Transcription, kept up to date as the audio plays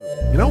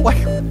Why?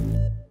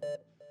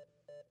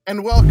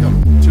 And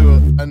welcome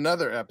to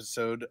another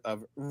episode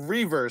of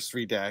Reverse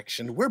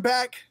Redaction. We're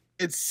back.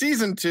 It's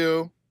season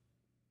 2.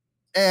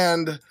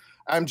 And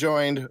I'm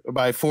joined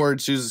by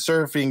Ford, who's a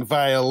surfing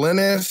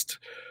violinist,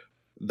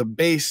 the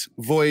bass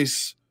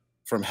voice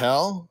from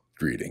hell.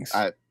 Greetings.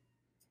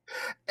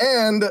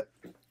 And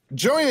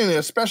joining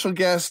a special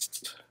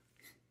guest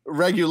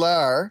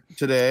regular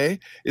today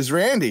is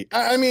Randy.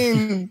 I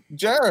mean,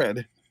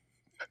 Jared.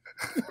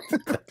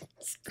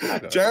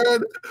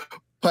 Jared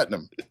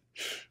Putnam.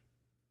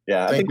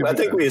 Yeah, I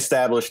think we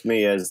established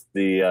me as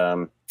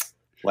the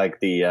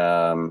Lance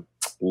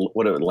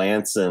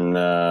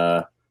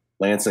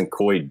and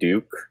Coy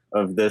Duke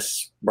of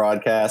this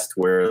broadcast,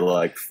 where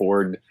like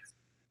Ford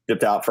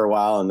dipped out for a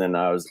while and then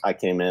I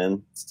came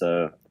in.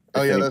 So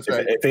that's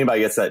right. If anybody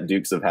gets that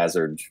Dukes of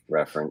Hazzard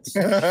reference.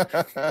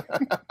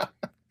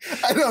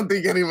 I don't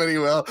think anybody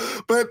will,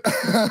 but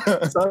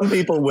some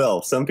people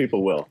will.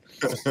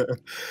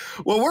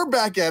 Well, we're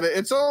back at it.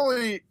 It's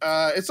only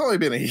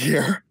been a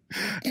year,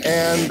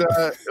 and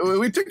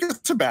we took a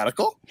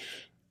sabbatical,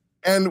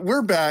 and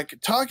we're back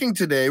talking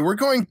today. We're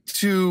going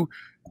to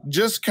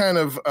just kind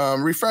of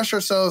refresh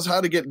ourselves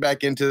how to get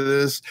back into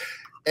this,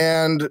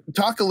 and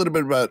talk a little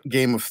bit about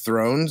Game of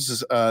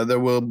Thrones. There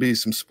will be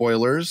some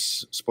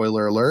spoilers.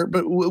 Spoiler alert!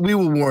 But we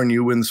will warn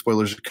you when the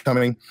spoilers are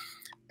coming,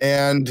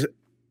 and.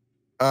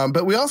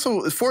 But we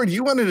also, Ford,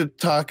 you wanted to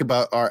talk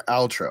about our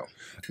outro.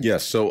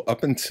 Yes. So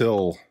up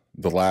until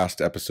the last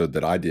episode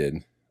that I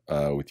did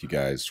with you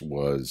guys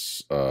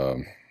was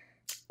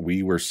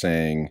we were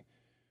saying,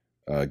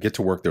 get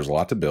to work. There's a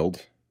lot to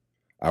build.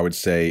 I would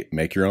say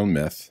make your own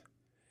myth.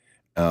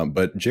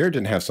 But Jared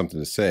didn't have something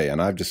to say.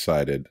 And I've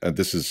decided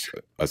this is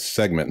a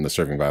segment in the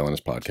Surfing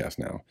Violinist podcast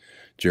now.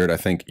 Jared, I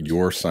think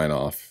your sign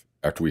off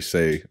after we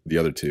say the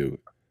other two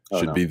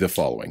should be the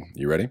following.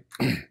 You ready?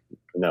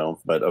 No,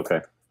 but okay.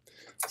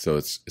 So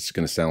it's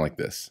going to sound like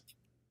this.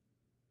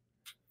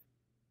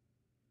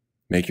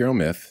 Make your own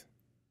myth.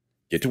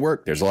 Get to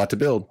work. There's a lot to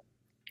build.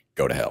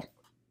 Go to hell.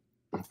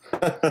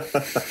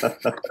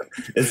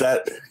 Is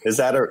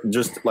that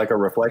just like a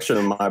reflection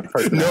of my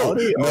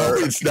personality? No,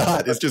 it's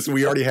not. It's just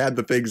we already had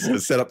the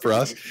things set up for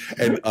us,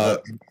 and I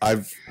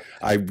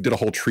did a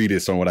whole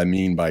treatise on what I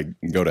mean by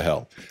go to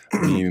hell.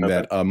 Meaning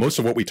that most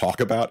of what we talk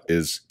about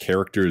is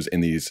characters in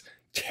these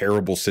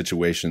terrible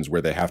situations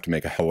where they have to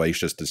make a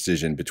hellacious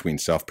decision between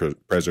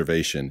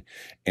self-preservation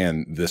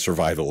and the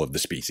survival of the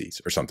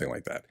species or something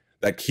like that.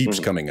 That keeps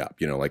coming up,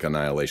 like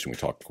Annihilation. We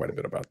talked quite a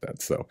bit about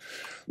that. So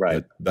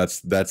right. That's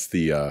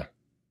the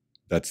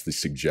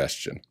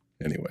suggestion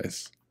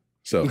anyways.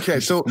 So okay,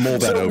 so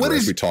mold that over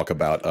as we talk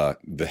about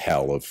the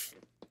hell of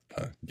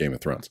Game of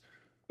Thrones.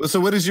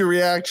 So what is your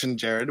reaction,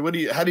 Jared?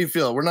 How do you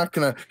feel? We're not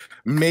going to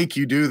make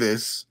you do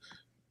this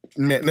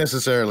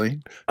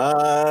necessarily.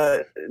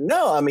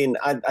 No, I mean,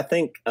 I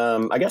think,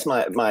 I guess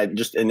my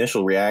just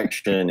initial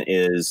reaction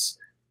is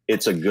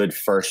it's a good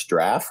first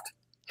draft.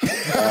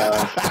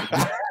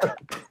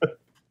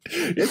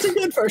 It's a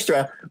good first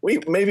draft.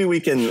 Maybe we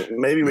can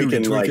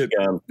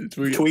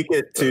tweak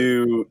it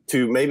to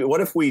maybe, what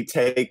if we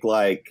take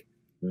like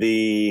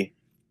the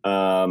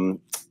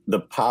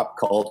pop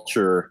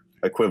culture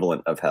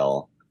equivalent of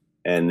hell,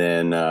 and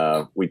then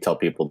we tell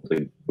people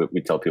to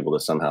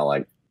somehow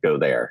like go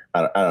there.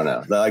 I don't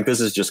know. Like, this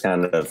is just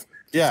kind of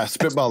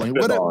spitballing.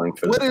 What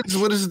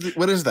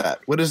is that?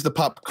 What is the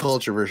pop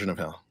culture version of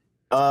hell?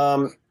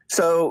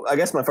 So I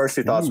guess my first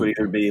two thoughts would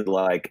either be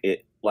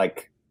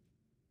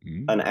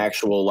an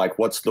actual, like,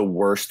 what's the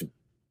worst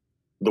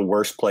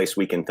place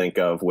we can think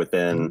of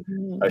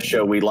within a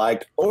show we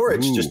liked, or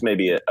it's just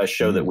maybe a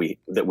show that we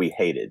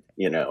hated,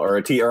 or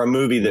a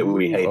movie that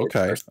we hated.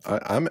 Okay,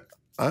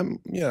 I'm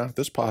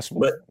that's possible.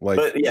 But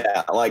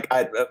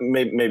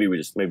maybe we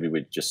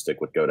just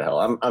stick with go to hell.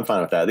 I'm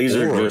fine with that. These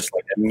are just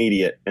like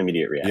immediate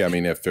reaction. Yeah, I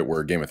mean, if it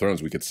were Game of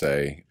Thrones, we could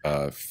say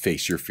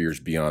face your fears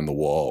beyond the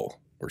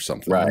wall or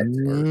something. Right.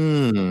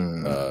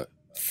 Or,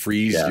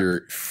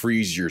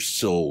 freeze your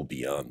soul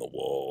beyond the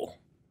wall.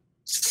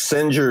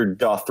 Send your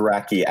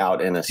Dothraki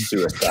out in a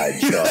suicide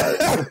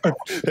charge.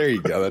 There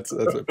you go. That's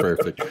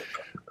perfect.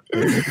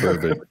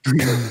 Perfect.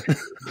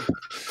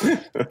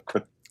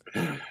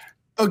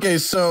 Okay,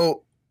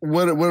 so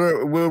what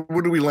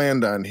do we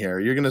land on here?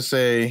 You're gonna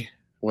say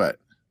what?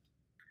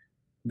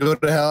 Go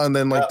to hell, and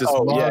then like this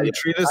long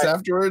treatise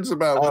afterwards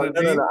about what it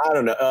means? No, I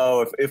don't know.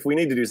 Oh, if we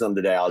need to do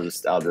something today, I'll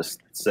just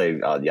say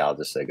go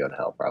to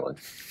hell probably.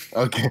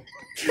 Okay.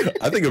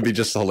 I think it would be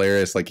just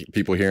hilarious, like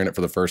people hearing it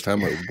for the first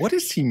time. Like, what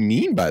does he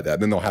mean by that?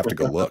 Then they'll have to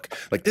go look.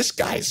 Like, this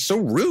guy is so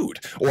rude.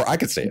 Or I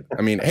could say it.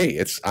 I mean, hey,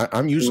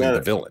 I'm usually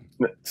the villain.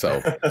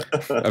 So,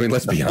 I mean,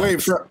 let's be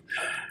honest. Wait,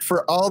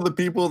 for all the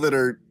people that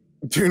are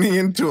tuning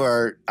into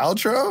our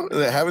outro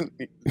that haven't.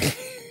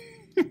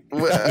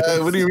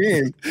 What do you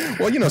mean?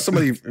 Well,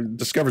 somebody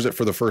discovers it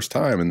for the first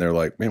time and they're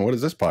like, man, what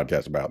is this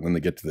podcast about? And then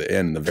they get to the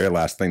end, and the very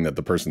last thing that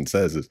the person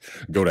says is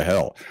go to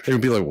hell. They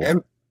would be like,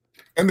 what?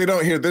 And they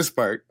don't hear this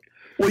part.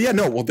 Well, yeah,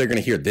 no. Well, they're going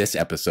to hear this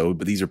episode,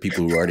 but these are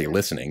people who are already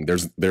listening.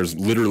 There's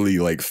literally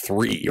like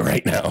 3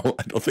 right now.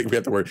 I don't think we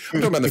have to worry.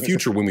 I'm talking about the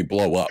future when we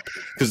blow up,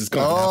 because it's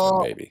going to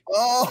happen, baby.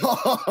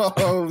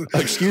 Oh,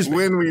 excuse me.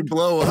 When we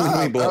blow up.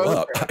 When we blow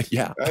up.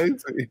 Yeah. I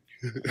see.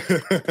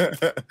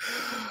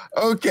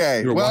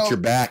 Okay. Watch your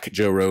back,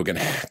 Joe Rogan.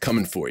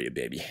 Coming for you,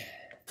 baby.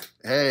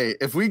 Hey,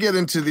 if we get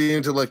into the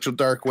intellectual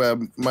dark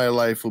web, my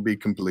life will be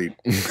complete.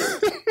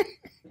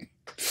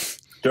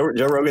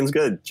 Joe Rogan's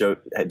good.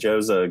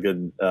 Joe's a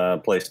good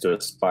place to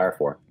aspire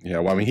for. Yeah,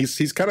 well, I mean,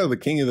 he's kind of the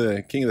king of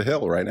the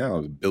hill right now.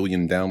 1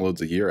 billion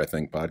downloads a year, I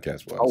think,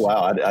 podcast wise. Oh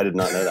wow, I did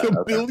not know that.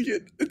 1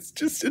 billion. It's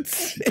just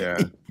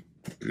insane.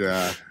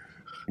 Yeah.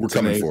 We're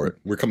coming for it.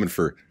 We're coming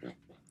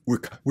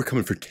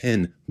for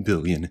 10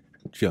 billion,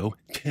 Joe.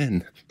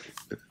 10.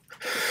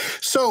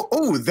 So,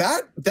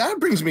 that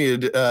brings me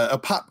a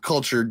pop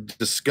culture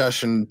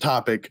discussion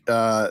topic.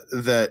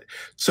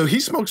 So he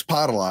smokes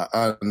pot a lot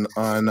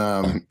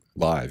on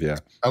live, yeah,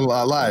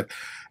 live,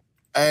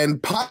 and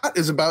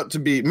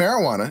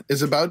marijuana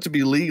is about to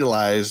be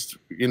legalized.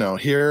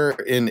 Here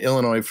in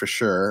Illinois for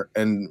sure,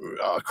 and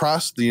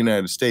across the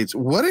United States.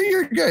 What are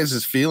your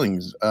guys'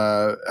 feelings?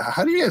 How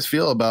do you guys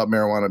feel about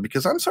marijuana?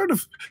 Because I'm sort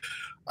of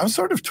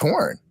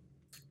torn.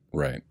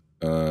 Right.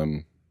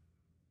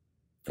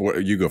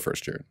 You go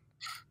first, Jared.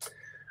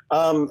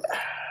 I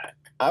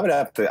would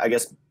have to, I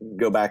guess,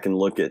 go back and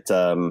look at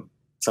some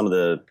of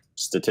the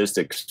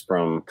statistics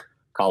from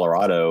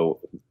Colorado.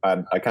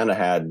 I kind of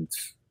had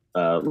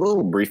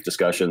little brief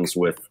discussions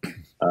with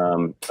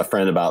a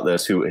friend about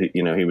this who,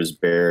 he was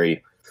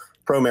very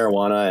pro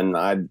marijuana, and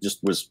I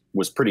just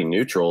was pretty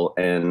neutral.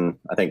 And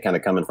I think kind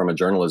of coming from a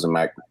journalism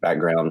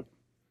background,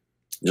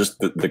 just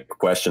the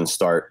questions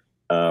start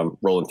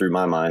rolling through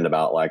my mind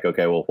about like,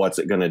 okay, well, what's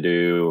it going to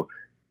do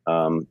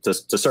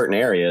to certain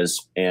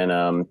areas? And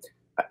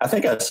I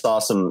think I saw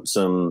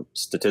some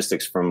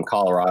statistics from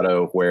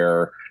Colorado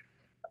where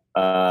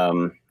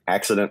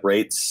accident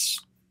rates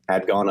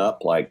had gone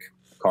up, like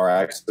car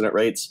accident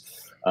rates.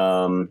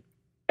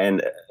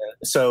 And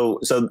so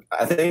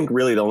I think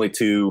really the only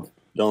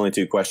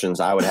two questions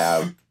I would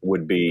have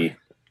would be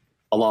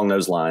along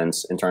those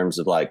lines in terms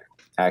of like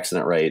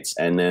accident rates.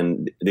 And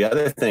then the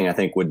other thing I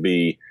think would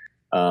be,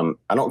 I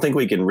don't think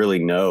we can really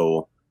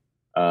know,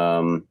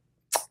 well,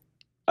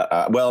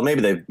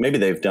 maybe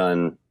they've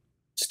done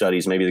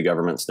studies, maybe the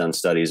government's done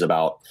studies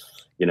about,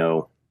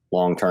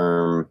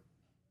 long-term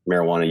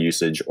marijuana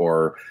usage,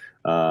 or,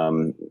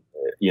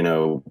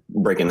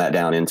 breaking that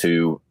down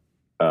into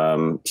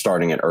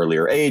starting at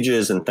earlier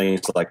ages and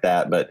things like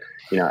that. But,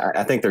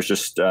 I think there's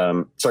just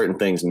certain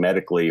things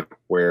medically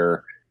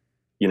where,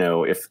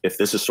 if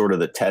this is sort of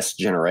the test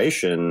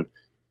generation,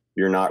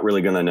 you're not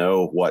really going to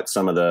know what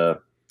some of the,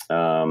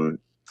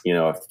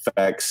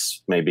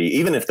 effects may be,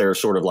 even if they're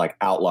sort of like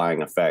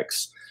outlying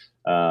effects.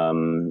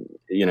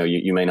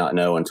 You may not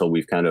know until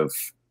we've kind of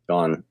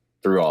gone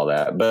through all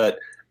that. But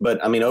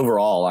I mean,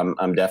 overall,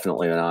 I'm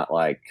definitely not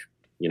like,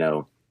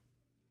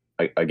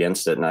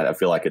 against it. And I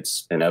feel like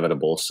it's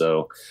inevitable.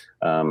 So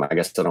I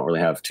guess I don't really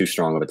have too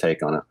strong of a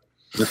take on it.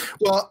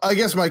 Well, I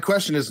guess my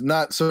question is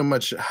not so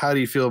much how do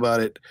you feel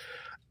about it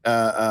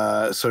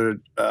sort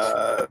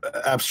of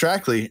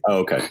abstractly. Oh,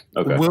 okay.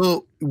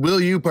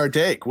 Will you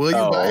partake? Will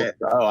you buy it?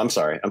 Oh, I'm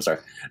sorry.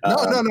 No,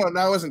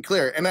 I wasn't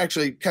clear. And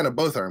actually kind of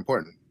both are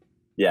important.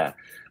 Yeah.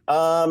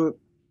 I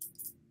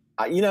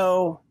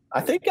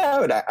think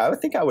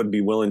I would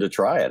be willing to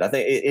try it. I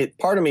think it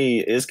part of me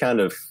is kind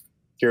of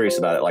curious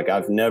about it. Like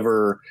I've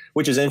never,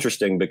 which is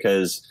interesting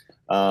because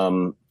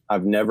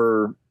I've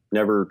never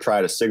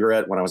tried a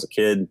cigarette when I was a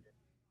kid.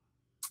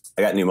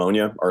 I got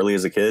pneumonia early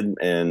as a kid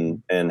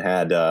and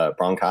had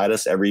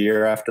bronchitis every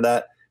year after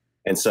that.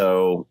 And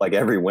so like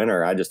every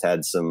winter I just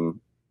had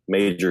some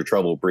major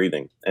trouble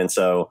breathing. And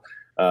so,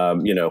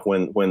 when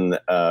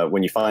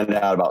you find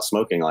out about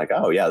smoking, like,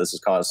 oh yeah, this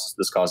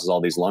causes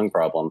all these lung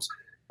problems.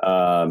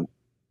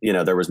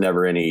 There was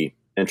never any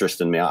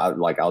interest in me.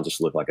 I'll just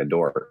look like a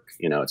dork,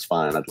 it's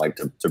fine. I'd like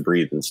to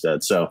breathe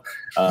instead. So,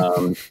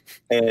 and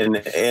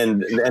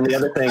the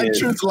other thing is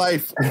truth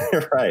life.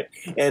 Right.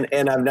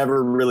 And I've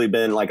never really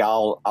been like,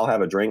 I'll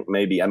have a drink,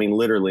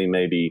 literally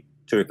maybe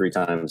 2 or 3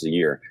 times a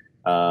year.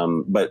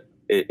 But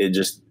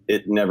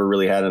it never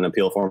really had an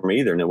appeal for me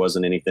either. And it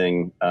wasn't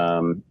anything,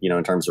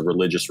 in terms of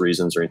religious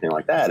reasons or anything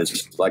like that. It's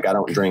just like, I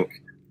don't drink,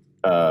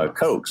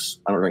 Cokes.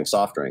 I don't drink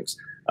soft drinks.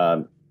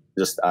 I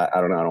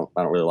don't know.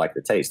 I don't really like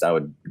the taste. I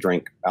would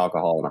drink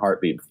alcohol in a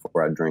heartbeat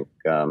before I'd drink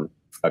a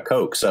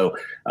Coke. So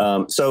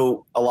a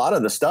lot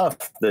of the stuff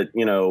that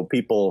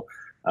people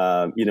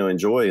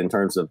enjoy in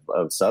terms of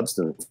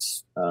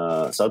substances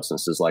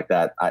like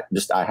that,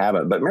 I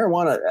haven't. But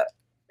marijuana,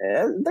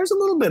 there's a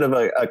little bit of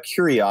a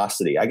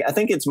curiosity. I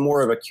think it's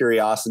more of a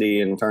curiosity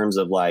in terms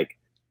of like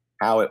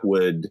how it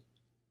would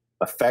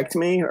affect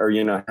me,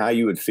 or how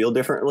you would feel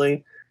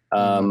differently.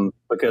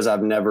 Because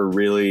I've never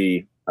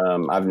really.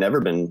 I've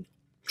never been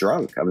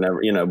drunk. I've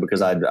never,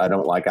 because I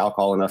don't like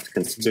alcohol enough to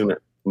consume it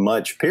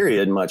much,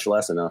 period, much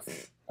less enough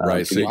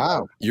Right. So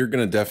Wow. you're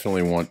going to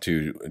definitely want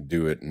to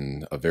do it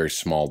in a very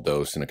small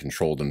dose in a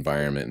controlled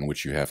environment in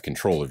which you have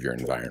control of your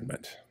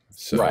environment.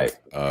 So, Right.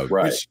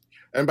 Right.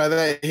 And by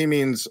that, he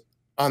means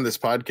on this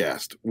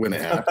podcast when it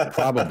happens.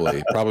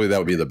 Probably that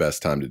would be the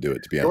best time to do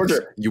it. To be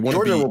honest,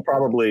 Georgia will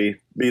probably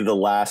be the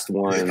last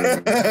one.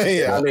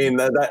 Yeah. I mean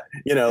that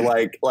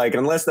like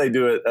unless they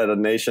do it at a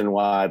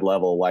nationwide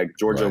level, like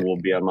Georgia Right. will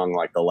be among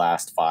like the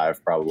last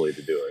 5 probably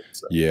to do it.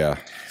 So. Yeah.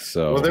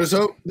 So Well, there's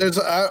hope.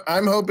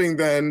 I'm hoping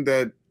then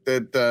that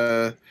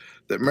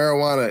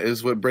marijuana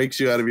is what breaks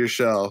you out of your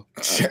shell,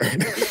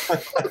 Sharon.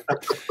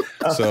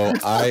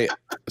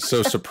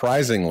 So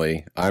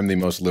surprisingly, I'm the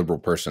most liberal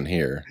person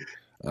here.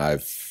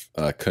 I've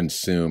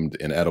consumed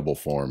in edible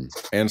form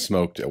and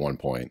smoked at one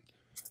point.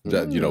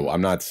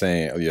 I'm not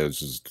saying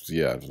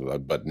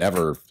but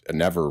never.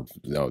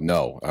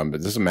 No.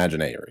 This is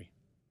imaginary.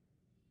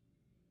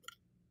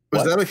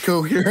 Was that a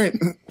coherent?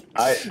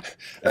 I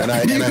have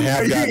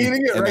Are you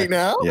eating it right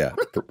now? Yeah,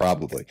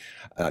 probably.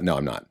 No,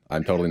 I'm not.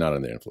 I'm totally not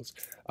under the influence.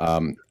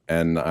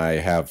 And I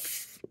have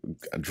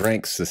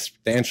drank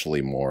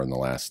substantially more in the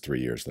last 3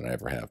 years than I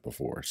ever have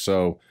before.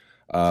 So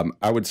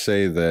I would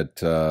say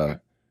that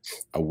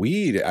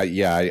weed.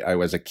 I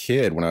was a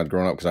kid when I was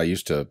growing up because I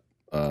used to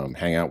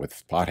hang out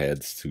with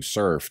potheads who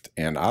surfed,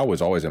 and I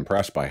was always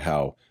impressed by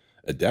how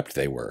adept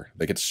they were.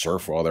 They could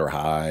surf while they were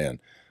high, and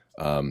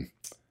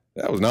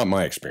that was not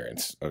my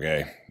experience.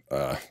 Okay.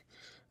 I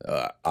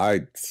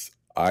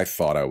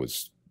thought I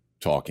was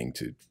talking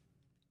to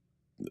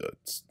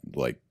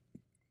like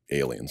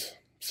aliens.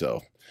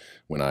 So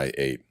when I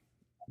ate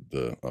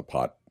a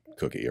pot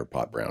cookie or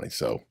pot brownie,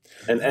 so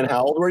and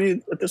how old were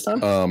you at this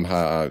time?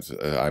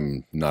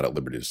 I'm not at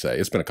liberty to say.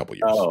 It's been a couple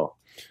years. Oh,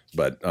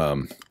 but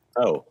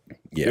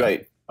yeah.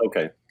 Right.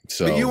 Okay.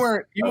 So But you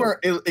weren't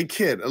a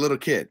kid, a little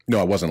kid. No,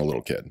 I wasn't a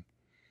little kid.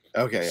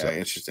 Okay, So-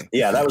 interesting.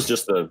 Yeah, that was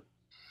just the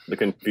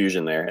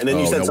confusion there. And then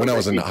you said when I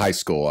was in something- high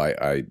school,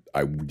 I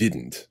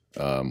didn't,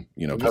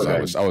 because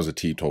Okay. I was a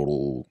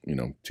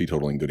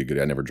teetotaling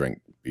goody. I never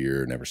drank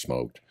beer, never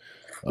smoked.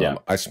 Yeah.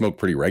 I smoke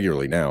pretty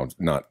regularly now,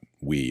 not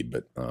weed,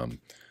 but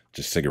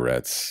just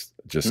cigarettes,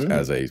 just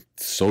as a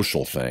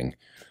social thing.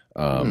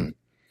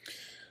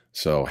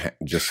 So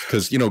just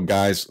because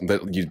guys,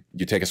 that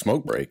you take a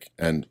smoke break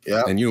and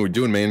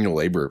doing manual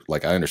labor,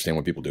 like I understand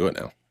when people do it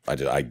now. I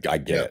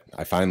get it.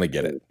 I finally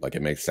get it. Like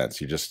it makes sense.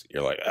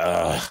 You're like,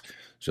 ugh.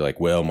 So you're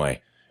like, well, my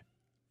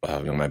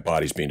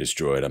body's being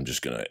destroyed. I'm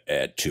just gonna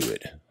add to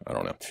it. I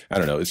don't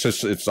know.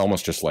 It's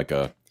almost just like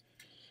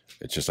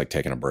it's just like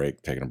taking a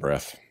break, taking a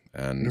breath,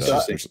 and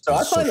there's a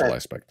social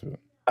aspect to it.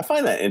 I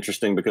find that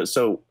interesting because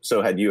so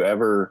had you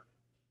ever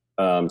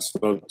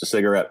smoked a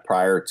cigarette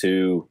prior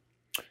to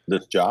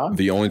this job?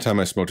 The only time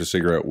I smoked a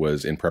cigarette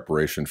was in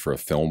preparation for a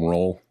film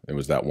role. It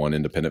was that one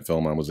independent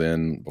film I was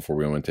in before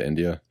we went to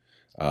India.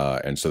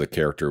 And so the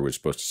character was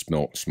supposed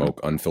to smoke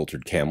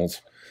unfiltered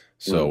Camels.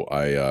 So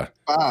I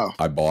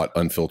bought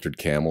unfiltered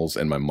Camels,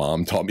 and my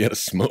mom taught me how to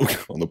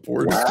smoke on the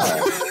porch.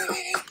 Wow.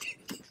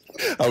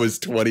 I was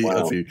 20. Wow.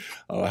 Let's see.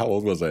 How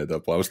old was I at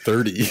that point? I was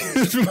 30.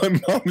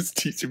 My mom was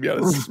teaching me how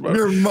to smoke.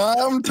 Your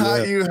mom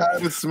taught you how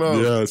to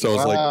smoke. Yeah. So I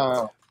was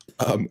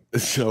like,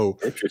 so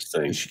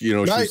interesting.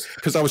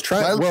 Because I was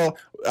trying.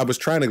 I was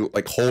trying to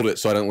like hold it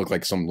so I didn't look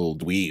like some little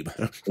dweeb.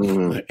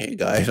 Like, hey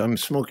guys, I'm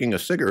smoking a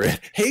cigarette.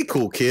 Hey,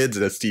 cool kids.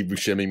 That's Steve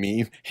Buscemi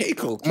meme. Hey,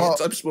 cool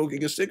kids, I'm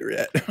smoking a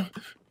cigarette.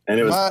 And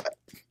it was.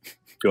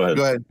 Go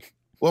ahead.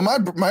 Well,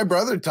 my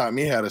brother taught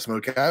me how to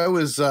smoke. I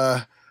was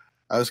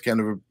kind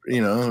of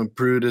a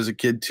prude as a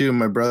kid too.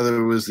 My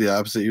brother was the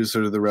opposite. He was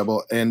sort of the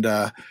rebel, and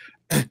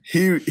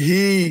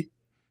he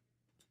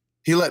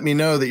let me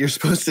know that you're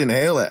supposed to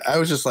inhale it. I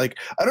was just like,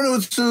 I don't know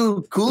what's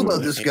so cool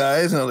about this,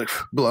 guys. And I was like,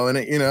 blowing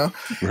it,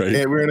 Right.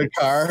 And we're in a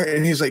car,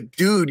 and he's like,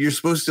 dude, you're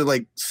supposed to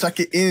like suck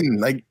it in,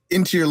 like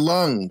into your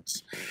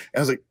lungs. And I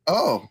was like,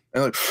 oh,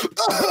 and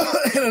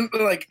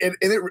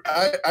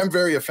I'm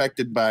very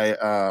affected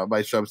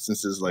by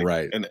substances like,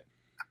 right. And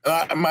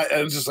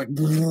I was just like,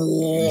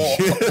 whoa.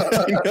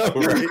 I know,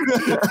 right?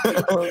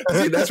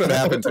 See, that's what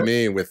happened to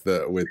me with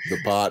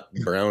the pot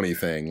brownie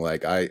thing.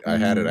 Like I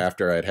had it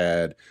after I'd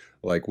had,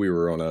 like we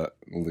were on a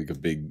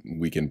big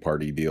weekend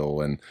party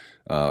deal, and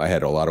I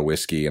had a lot of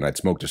whiskey, and I'd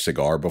smoked a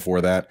cigar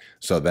before that.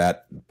 So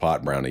that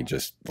pot brownie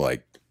just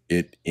like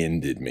it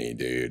ended me,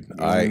 dude.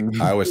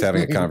 I was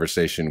having a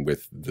conversation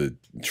with the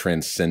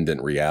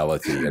transcendent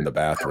reality in the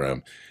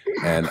bathroom,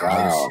 and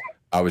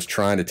I was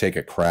trying to take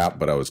a crap,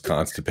 but I was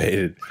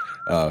constipated.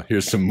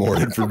 Here's some more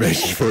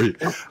information for you.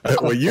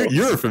 Well,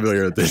 you're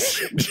familiar with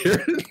this,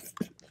 Jared.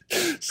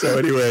 So,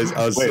 anyways,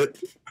 I was.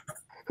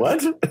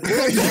 What? You've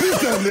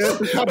done this.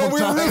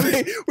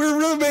 We were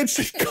roommates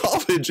in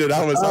college, and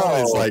I was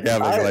always like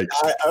having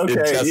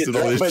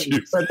intestinal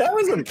issues. But that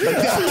was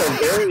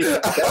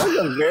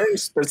a very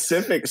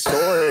specific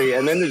story,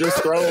 and then to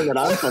just throw in that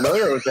I'm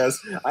familiar with this,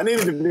 I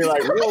needed to be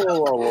like,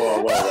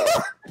 whoa.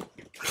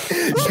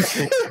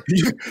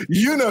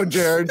 you know,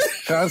 Jared,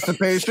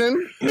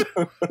 constipation.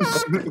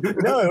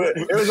 No,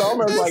 it was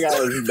almost like I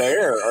was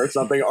there or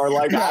something, or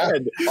like I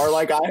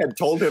had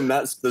told him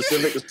that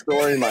specific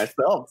story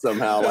myself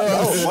somehow. Like,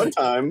 oh, one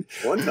time.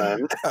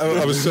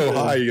 I was so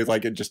high,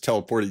 like it just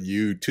teleported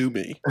you to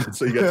me,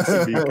 so you got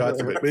to see me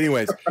constipate. But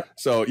anyways,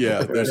 so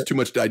yeah, there's too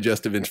much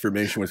digestive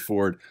information with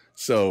Ford.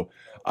 So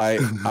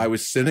I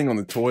was sitting on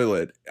the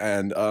toilet,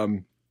 and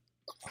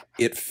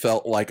it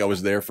felt like I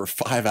was there for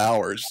 5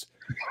 hours.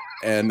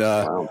 And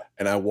Wow.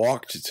 and I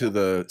walked to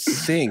the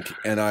sink,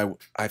 and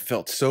I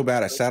felt so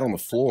bad. I sat on the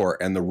floor,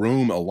 and the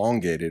room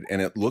elongated,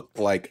 and it looked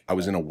like I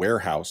was in a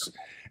warehouse.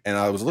 And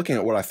I was looking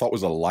at what I thought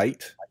was a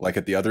light, like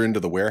at the other end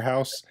of the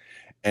warehouse,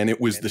 and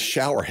it was the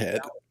shower head.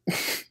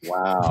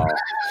 Wow.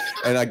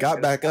 And I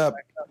got back up.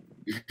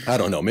 I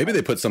don't know. Maybe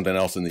they put something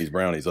else in these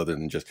brownies other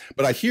than just.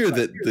 But I hear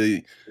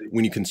that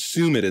when you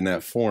consume it in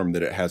that form,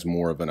 that it has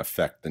more of an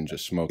effect than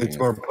just smoking. It's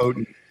more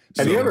potent.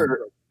 Have you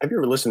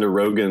ever listened to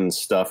Rogan's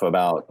stuff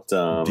about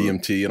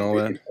DMT and all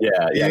that?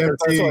 Yeah.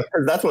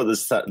 That's what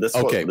this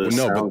Okay, what this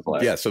no, sounds but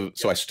like. yeah. So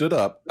I stood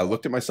up, I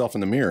looked at myself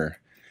in the mirror,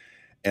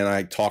 and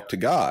I talked to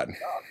God,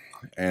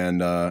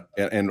 and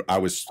I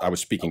was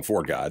speaking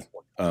for God,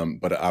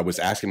 but I was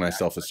asking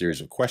myself a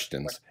series of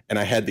questions, and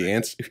I had the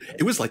answer.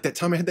 It was like that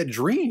time I had that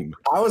dream.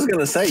 I was going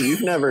to say,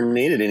 you've never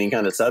needed any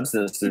kind of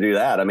substance to do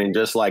that. I mean,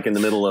 just like in the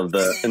middle of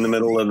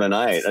the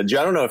night. I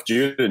don't know if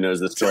Judah knows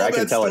this story. I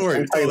can tell it. I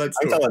can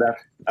tell it.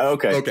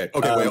 Okay. Okay.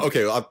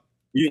 Okay.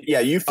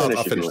 You finish.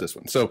 I'll finish this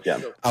one. So yeah.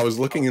 I was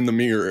looking in the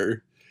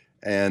mirror,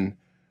 and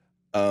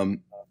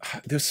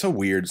it was so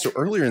weird. So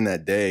earlier in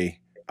that day,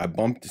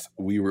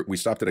 we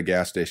stopped at a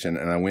gas station,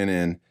 and I went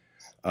in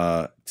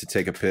to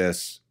take a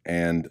piss,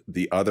 and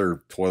the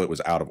other toilet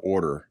was out of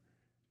order.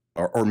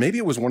 Or maybe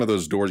it was one of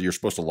those doors you're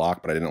supposed to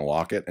lock, but I didn't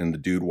lock it. And the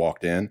dude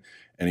walked in,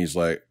 and he's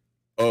like,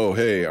 "Oh,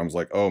 hey." I was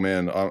like, "Oh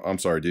man, I'm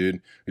sorry,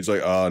 dude." He's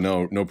like,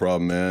 no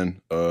problem,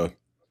 man.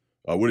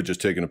 I would have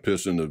just taken a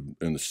piss in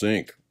the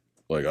sink.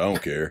 Like, I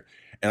don't care."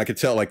 And I could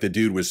tell, like, the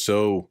dude was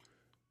so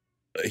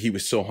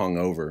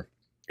hungover.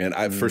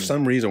 And for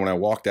some reason, when I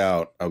walked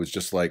out, I was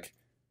just like,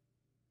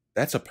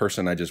 that's a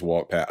person I just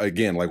walked past.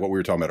 Again, like what we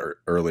were talking about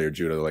earlier,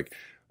 Judah, like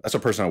that's a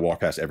person I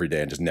walk past every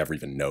day and just never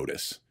even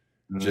notice.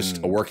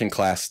 Just a working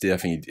class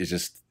stiff, and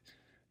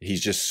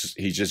he's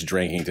just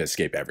drinking to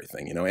escape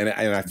everything, you know. And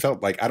I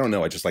felt like, I don't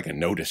know, I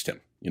noticed him.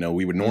 You know,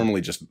 we would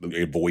normally just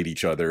avoid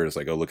each other. It's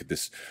like, oh, look at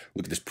this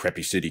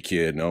preppy city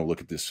kid. No,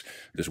 look at this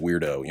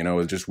weirdo. You know,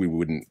 it's just we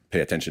wouldn't pay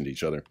attention to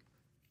each other.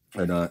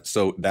 And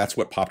so that's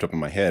what popped up in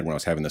my head when I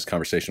was having this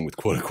conversation with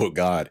quote unquote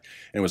God.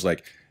 And it was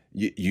like,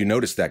 you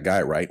noticed that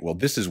guy, right? Well,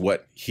 this is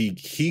what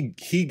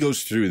he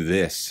goes through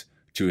this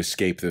to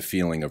escape the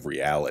feeling of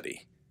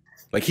reality.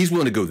 Like, he's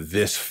willing to go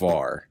this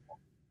far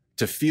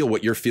to feel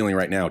what you're feeling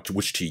right now,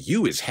 which to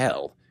you is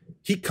hell.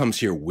 He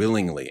comes here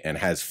willingly and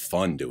has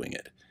fun doing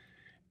it.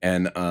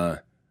 And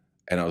I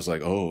was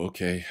like, oh,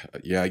 okay.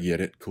 Yeah, I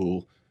get it.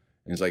 Cool.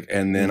 And he's like,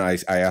 and then I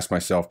asked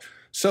myself,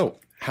 so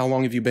how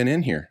long have you been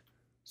in here?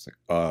 It's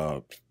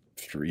like,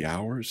 3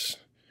 hours.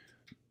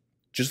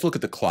 Just look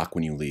at the clock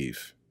when you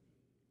leave.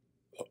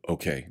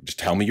 Okay. Just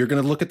tell me you're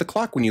going to look at the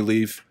clock when you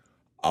leave.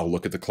 I'll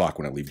look at the clock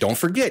when I leave. Don't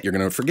forget. You're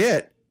going to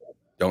forget.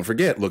 Don't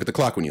forget. Look at the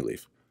clock when you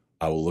leave.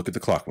 I will look at the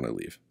clock when I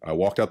leave. I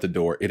walked out the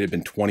door. It had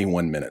been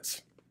 21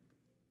 minutes.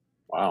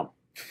 Wow.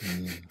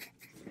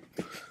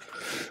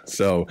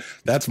 So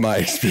that's my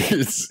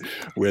experience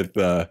with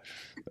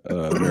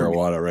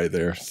marijuana right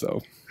there.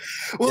 So,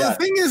 well, the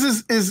thing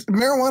is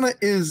marijuana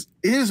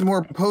is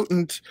more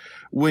potent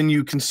when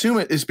you consume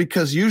it, is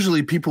because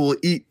usually people will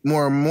eat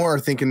more and more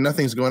thinking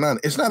nothing's going on.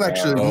 It's not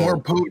actually more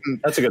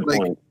potent. That's a good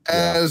point.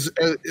 As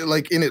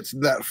like in its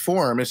that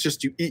form. It's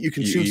just you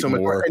consume so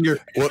much more, and you're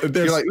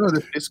like, oh,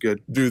 this is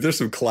good, dude. There's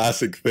some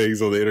classic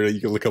things on the internet.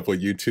 You can look up on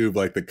YouTube,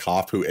 like the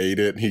cop who ate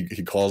it, and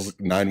he calls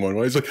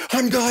 911. He's like,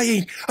 I'm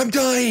dying.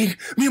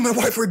 Me and my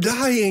wife are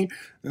dying.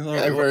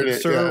 I've heard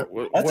it. Sir,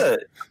 yeah.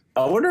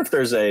 I wonder if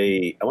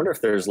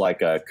there's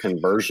like a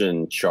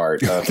conversion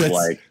chart of how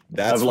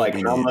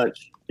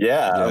much.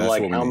 Yeah, of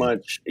like how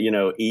much, you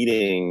know,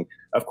 eating.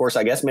 Of course,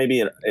 I guess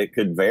maybe it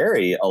could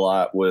vary a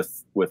lot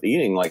with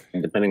eating, like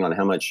depending on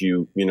how much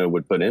you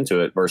would put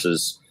into it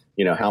versus,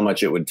 you know, how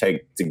much it would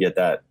take to get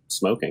that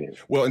smoking.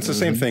 Well, it's the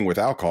same thing with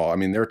alcohol. I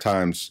mean, there are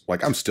times,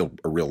 like, I'm still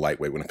a real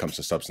lightweight when it comes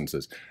to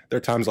substances. There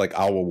are times like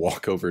I will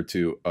walk over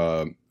to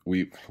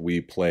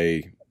we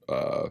play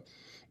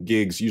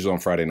gigs usually on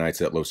Friday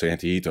nights at Los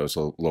Antijitos,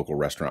 a local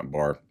restaurant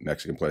bar,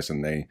 Mexican place,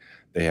 and they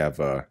have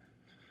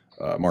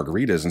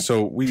margaritas. And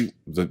so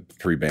the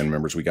 3 band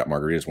members, we got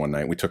margaritas one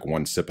night. We took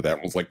one sip of that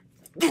and was like,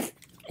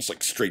 it's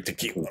like straight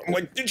tequila. I'm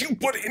like, did you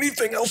put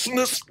anything else in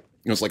this?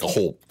 It was like a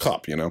whole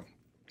cup, you know?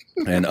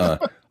 And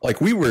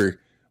like we were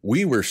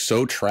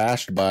so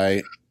trashed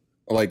by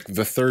like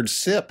the 3rd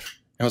sip.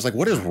 And I was like,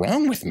 what is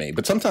wrong with me?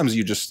 But sometimes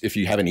if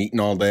you haven't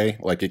eaten all day,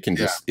 like it can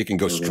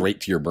go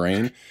straight to your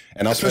brain.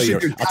 And I'll tell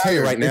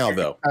you right now,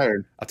 though,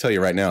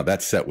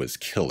 that set was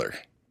killer.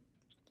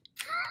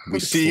 We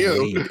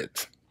slayed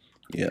it.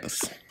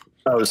 Yes.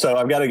 Oh, so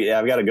I've got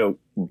to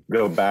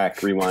go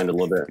back, rewind a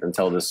little bit and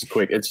tell this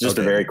quick. It's just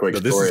a very quick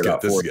story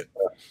about Ford. This is good.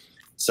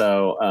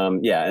 So,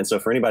 and so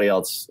for anybody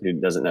else who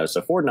doesn't know,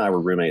 so Ford and I were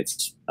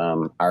roommates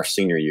our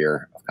senior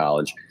year of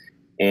college,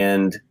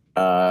 and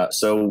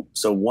so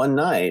one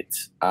night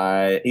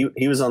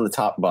he was on the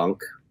top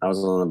bunk, I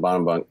was on the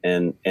bottom bunk,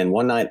 and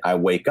one night I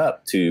wake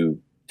up to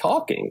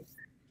talking,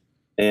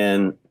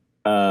 and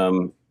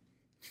so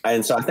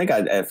I think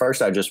at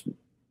first I just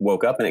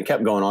woke up and it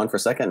kept going on for a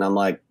second, and I'm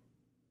like,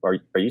 are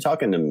you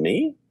talking to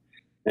me?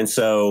 And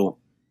so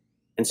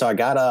I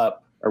got up.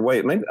 Or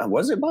wait, maybe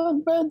was it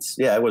bunk beds?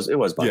 Yeah, it was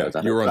bunk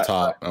beds. You were on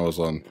top. I was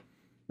on.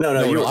 No,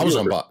 I was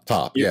on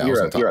top. Yeah, you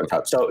were on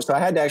top. So I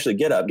had to actually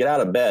get out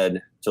of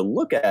bed to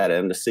look at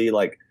him to see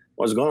like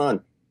what was going on.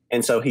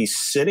 And so he's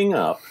sitting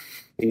up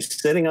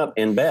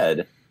in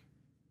bed,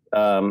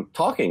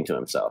 talking to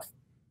himself.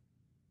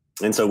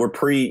 And so we're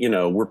pre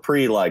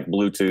like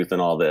Bluetooth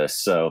and all this.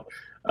 So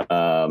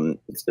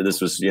this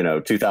was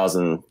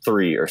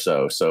 2003 or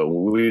so. So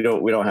we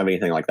don't have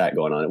anything like that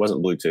going on. It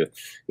wasn't Bluetooth.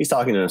 He's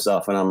talking to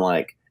himself, and I'm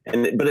like,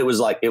 but it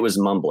was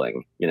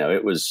mumbling.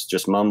 It was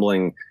just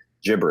mumbling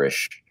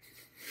gibberish,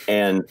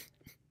 and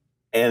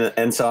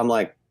so I'm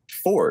like,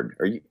 Ford,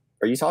 are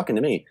you talking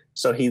to me?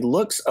 So he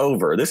looks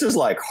over. This is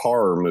like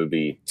horror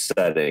movie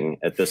setting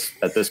at this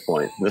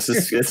point.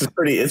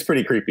 It's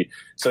pretty creepy.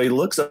 So he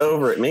looks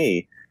over at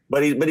me,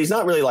 but he's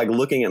not really like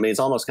looking at me. It's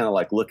almost kind of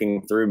like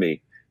looking through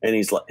me. And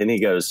he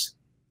goes,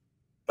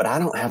 but I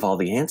don't have all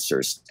the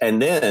answers.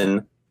 And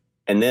then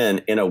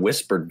in a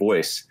whispered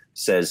voice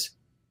says,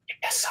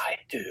 yes, I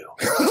do.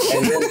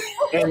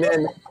 and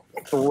then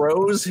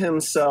throws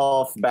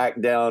himself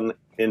back down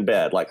in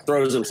bed, like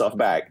throws himself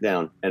back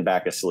down and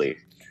back asleep.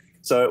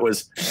 So it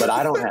was, but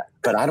I don't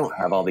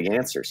have all the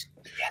answers.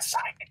 Yes,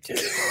 I do.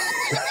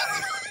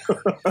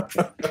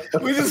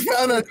 We just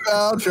found a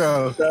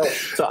outro.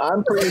 So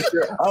I'm pretty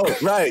sure. Oh,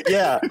 right.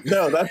 Yeah.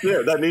 No, that's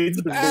it. That needs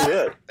to be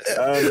it.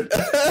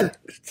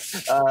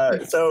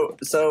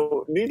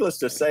 So needless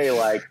to say,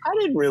 like, I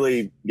didn't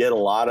really get a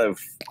lot of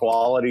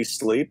quality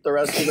sleep the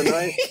rest of the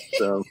night.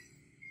 So.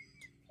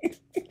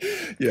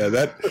 Yeah,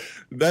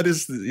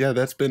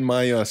 that's been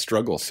my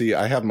struggle. See,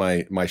 I have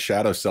my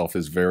shadow self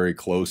is very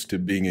close to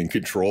being in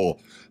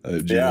control,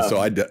 Gina, so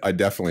I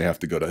definitely have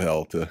to go to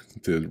hell to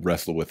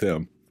wrestle with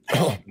him.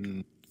 So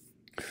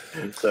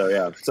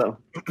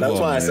that's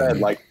why I said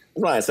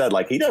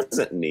like he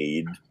doesn't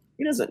need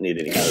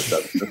any kind of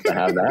substance to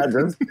have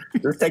that.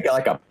 Just take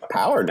like a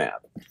power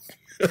nap.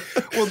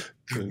 Well,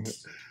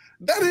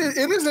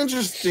 it is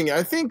interesting.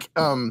 I think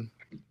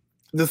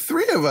the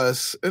three of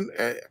us, and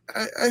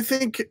I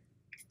think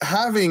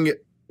having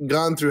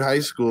gone through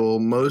high school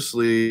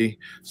mostly,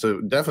 so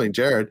definitely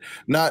Jared,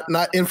 not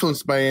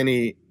influenced by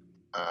any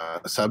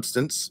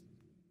substance.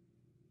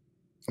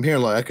 I'm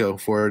hearing a little echo,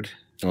 Ford.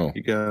 Oh,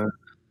 you got.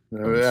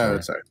 Yeah,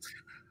 sorry.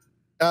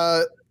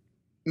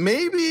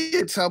 Maybe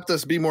it's helped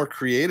us be more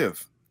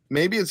creative.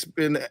 Maybe it's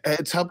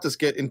helped us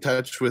get in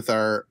touch with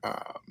our,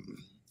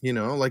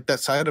 like that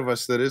side of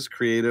us that is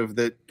creative.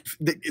 That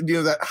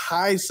that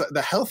high,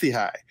 the healthy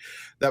high,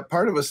 that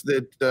part of us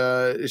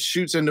that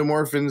shoots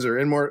endomorphins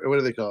or what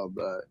are they called?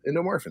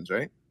 Endomorphins,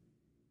 right?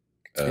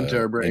 Into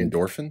our brain.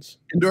 Endorphins.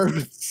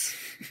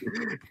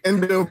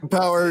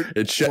 Endo-powered.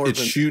 It shoots.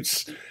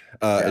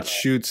 It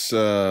shoots.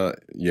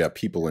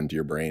 People into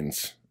your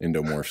brains.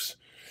 Endomorphs.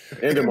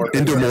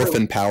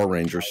 Endomorphin Power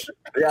Rangers.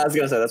 Yeah, I was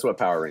gonna say that's what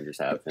Power Rangers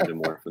have.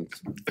 Endomorphins.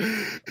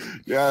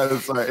 Yeah,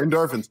 that's right.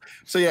 Endorphins.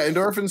 So yeah,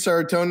 endorphin,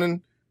 serotonin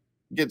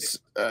gets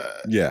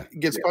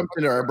pumped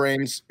into our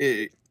brains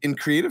in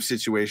creative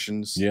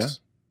situations. Yeah.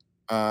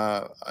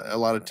 A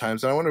lot of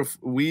times, and I wonder if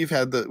we've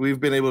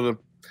been able to,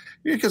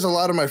 because a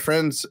lot of my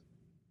friends,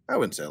 I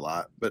wouldn't say a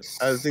lot, but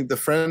I think the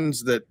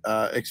friends that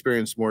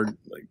experience more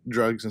like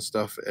drugs and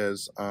stuff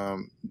as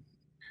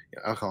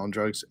alcohol and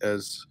drugs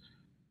as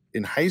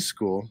in high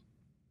school,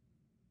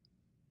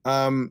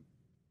 it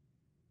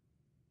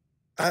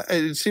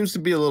seems to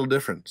be a little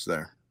difference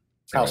there.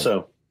 How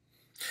so?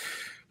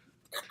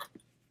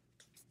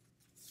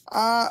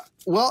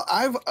 Well,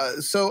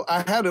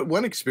 I had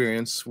one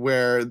experience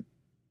where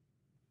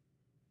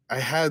I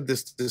had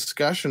this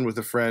discussion with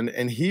a friend,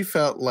 and he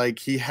felt like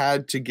he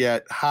had to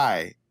get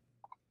high.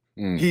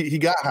 He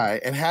got high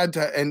and had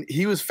to, and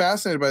he was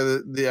fascinated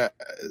by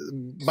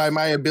by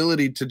my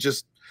ability to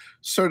just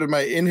sort of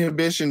my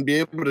inhibition, be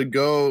able to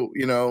go,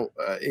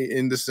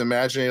 in this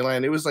imaginary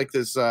land. It was like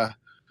this. It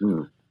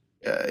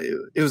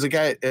was a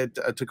guy at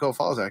Tacoma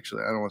Falls,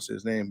 actually. I don't want to say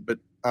his name, but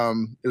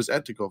it was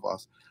at Tacoma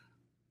Falls.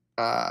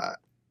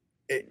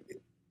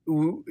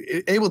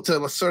 Able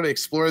to sort of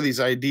explore these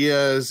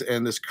ideas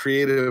and this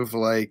creative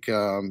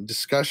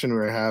discussion we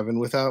were having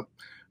without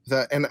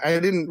that, and I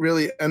didn't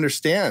really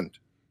understand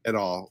at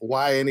all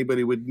why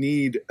anybody would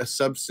need a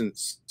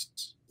substance.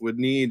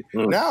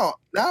 Now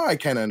I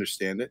kind of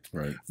understand it,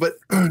 right? But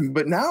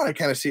now I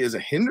kind of see it as a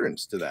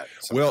hindrance to that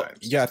sometimes. Well,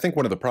 yeah, I think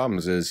one of the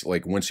problems is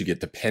like once you get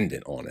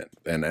dependent on it,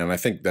 and I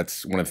think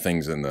that's one of the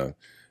things in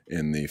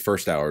the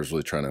first hour is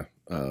really trying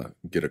to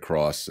get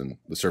across, and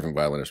the surfing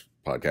violinist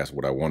podcast,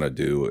 what I want to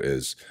do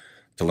is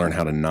to learn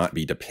how to not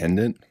be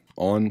dependent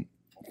on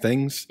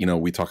things. You know,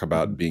 we talk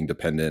about being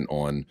dependent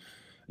on,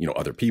 you know,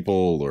 other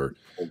people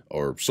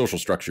or social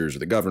structures or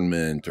the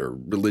government or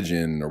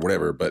religion or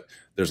whatever. But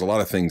there's a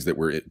lot of things that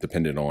we're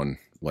dependent on,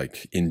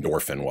 like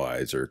endorphin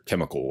wise or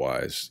chemical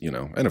wise, you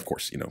know, and of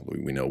course, you know,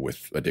 we know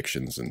with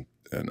addictions and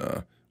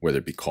whether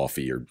it be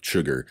coffee or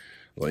sugar,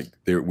 like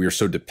we're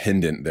so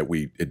dependent that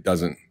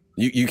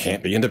you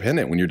can't be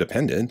independent when you're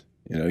dependent.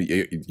 You know,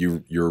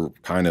 you're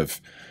kind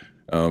of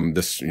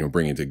this, you know,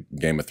 bringing to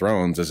Game of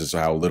Thrones. This is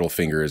how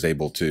Littlefinger is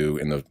able to,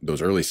 in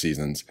those early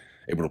seasons,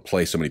 able to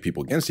play so many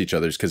people against each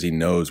other, is because he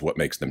knows what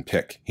makes them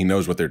tick. He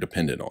knows what they're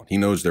dependent on. He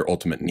knows their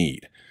ultimate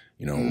need.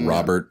 You know,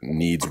 Robert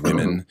needs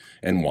women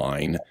and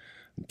wine.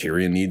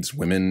 Tyrion needs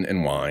women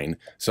and wine.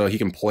 So he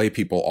can play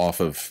people off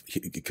of,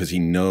 because he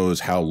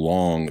knows how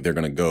long they're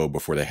going to go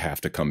before they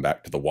have to come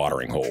back to the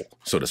watering hole,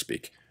 so to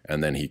speak.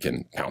 And then he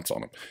can pounce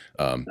on them.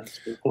 That's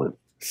a good point.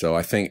 So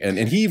I think, and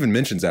he even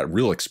mentions that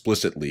real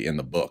explicitly in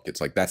the book. It's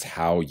like, that's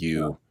how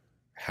you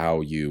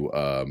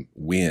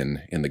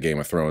win in the Game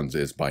of Thrones,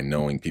 is by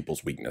knowing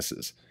people's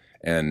weaknesses.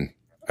 And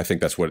I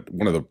think that's what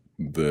one of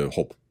the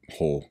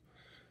whole,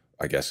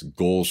 I guess,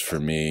 goals for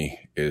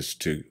me is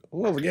to,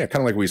 well, yeah,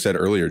 kind of like we said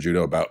earlier,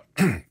 Judo, about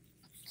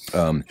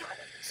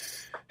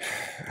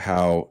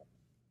how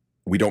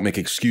we don't make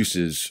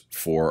excuses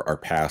for our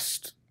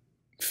past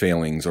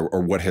failings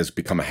or what has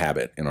become a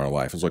habit in our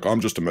life. It's like, I'm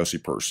just a messy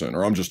person,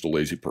 or I'm just a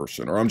lazy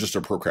person, or I'm just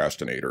a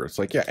procrastinator. It's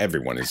like, yeah,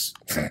 everyone is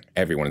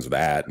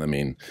that. I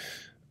mean,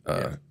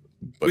 but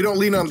we don't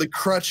lean on the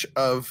crutch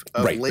of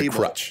right, label. the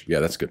crutch. Yeah,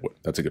 that's good.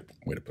 That's a good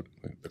way to put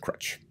it, the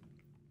crutch.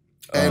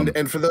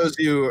 And for those of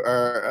you who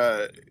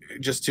are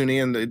just tuning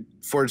in,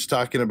 Ford's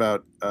talking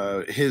about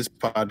his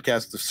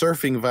podcast, The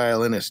Surfing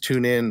Violinist.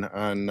 Tune in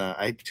on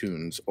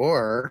iTunes,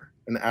 or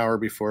an hour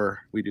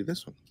before we do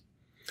this one.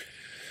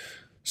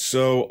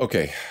 So,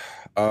 okay.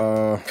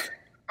 All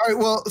right.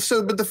 Well,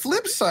 but the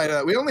flip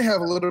side, we only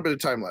have a little bit of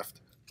time left.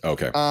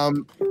 Okay.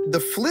 The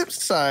flip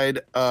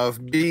side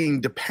of being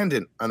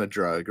dependent on a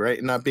drug, right,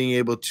 and not being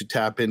able to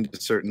tap into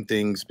certain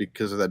things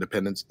because of that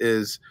dependence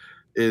is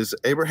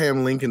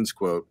Abraham Lincoln's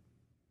quote.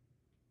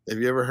 Have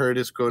you ever heard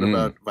his quote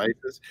about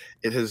vices?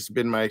 It has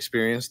been my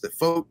experience that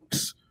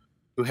folks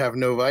who have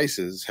no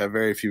vices have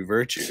very few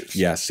virtues.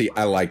 Yeah. See,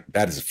 I like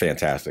that. Is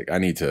fantastic. I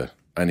need to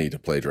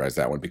plagiarize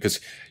that one, because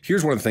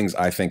here's one of the things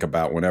I think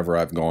about whenever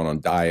I've gone on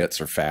diets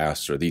or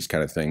fasts or these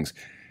kind of things.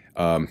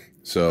 What's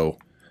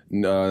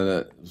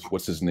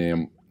his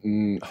name?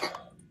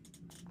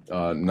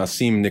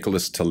 Nassim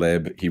Nicholas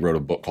Taleb. He wrote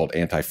a book called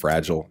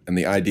Anti-Fragile. And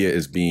the idea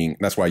is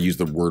that's why I use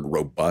the word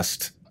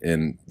robust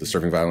in the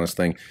Surfing Violinist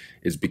thing,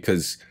 is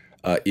because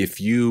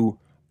if you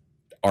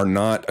are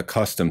not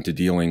accustomed to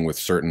dealing with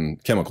certain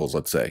chemicals,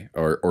 let's say,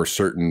 or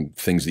certain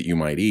things that you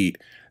might eat,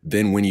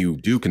 then when you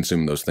do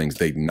consume those things,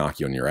 they knock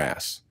you on your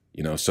ass.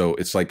 You know, so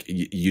it's like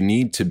you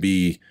need to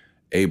be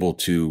able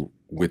to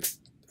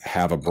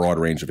have a broad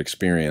range of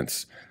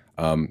experience,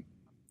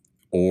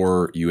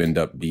 or you end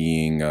up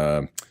being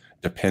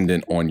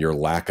dependent on your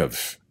lack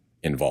of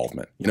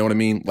involvement. You know what I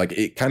mean? Like,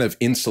 it kind of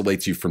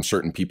insulates you from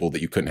certain people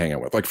that you couldn't hang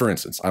out with. Like, for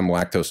instance, I'm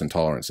lactose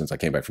intolerant. Since I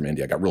came back from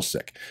India, I got real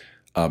sick.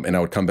 And I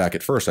would come back.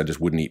 At first, I just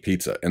wouldn't eat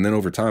pizza. And then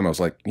over time, I was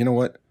like, you know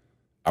what?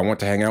 I want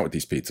to hang out with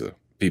these pizza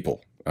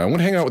people. I want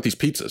to hang out with these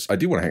pizzas. I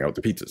do want to hang out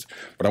with the pizzas,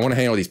 but I want to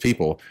hang out with these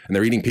people, and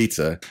they're eating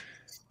pizza.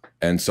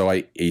 And so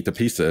I ate the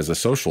pizza as a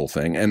social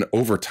thing. And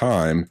over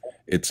time,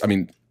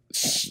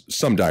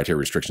 some dietary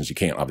restrictions you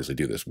can't obviously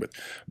do this with,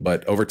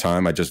 but over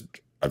time, I've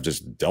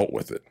just dealt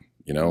with it.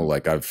 You know,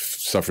 like, I've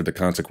suffered the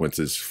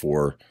consequences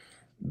for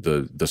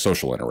the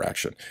social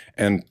interaction.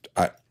 And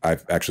I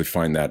actually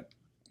find that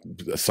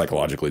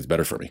psychologically it's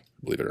better for me,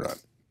 believe it or not.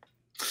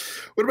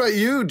 What about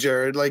you,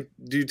 Jared? Like,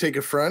 do you take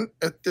affront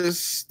at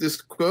this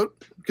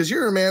quote? Because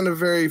you're a man of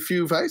very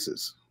few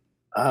vices.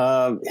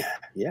 Yeah,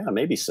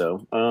 maybe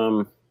so.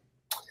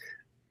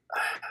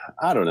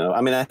 I don't know.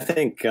 I mean, I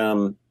think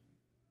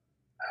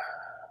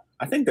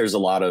there's a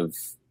lot of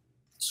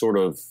sort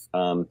of,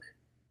 I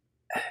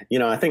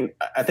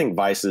think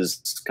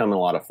vices come in a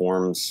lot of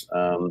forms.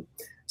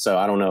 So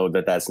I don't know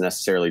that that's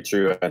necessarily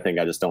true. I think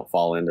I just don't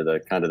fall into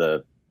the kind of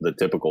the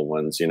typical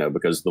ones, you know,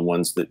 because the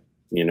ones that,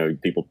 you know,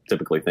 people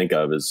typically think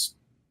of as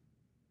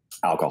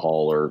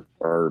alcohol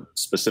or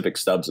specific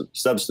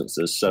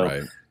substances. So,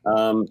 right.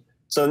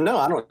 So no,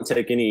 I don't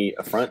take any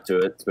affront to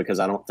it, because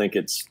I don't think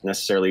it's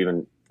necessarily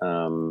even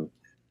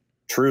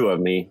true of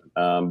me.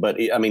 But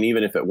I mean,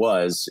 even if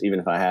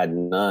I had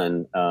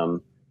none,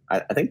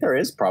 I think there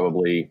is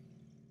probably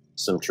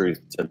some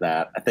truth to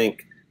that. I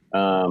think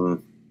a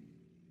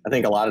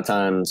lot of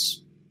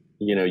times,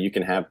 you know, you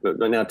can have.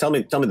 Now, tell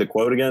me the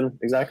quote again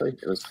exactly.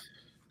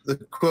 The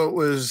quote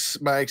was,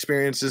 my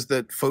experience is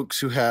that folks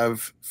who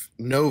have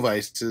no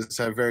vices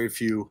have very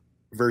few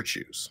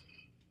virtues.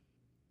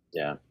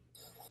 Yeah.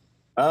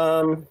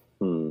 So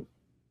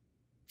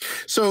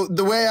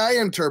the way I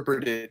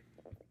interpret it,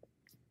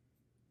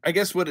 I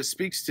guess what it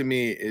speaks to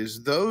me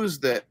is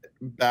those that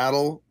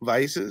battle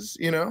vices,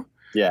 you know?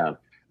 Yeah.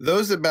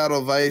 those that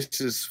battle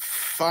vices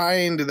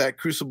find that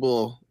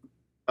crucible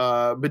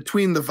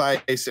between the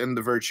vice and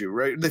the virtue,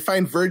 right? They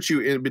find virtue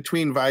in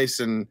between vice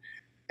and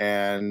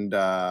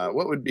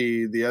what would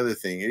be the other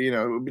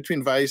thing?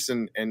 Between vice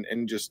and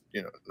just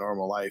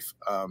normal life.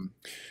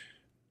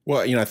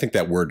 Well, I think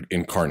that word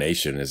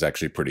incarnation is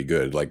actually pretty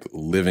good. Like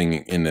living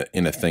in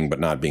a thing, but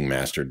not being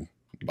mastered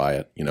by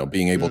it.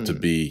 Being able to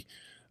be,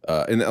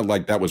 and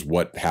like that was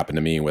what happened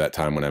to me with that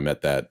time when I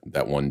met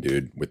that one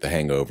dude with the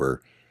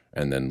hangover,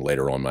 and then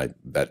later on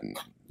the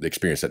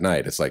experience at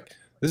night. It's like,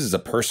 this is a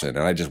person, and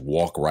I just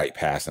walk right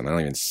past him. I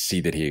don't even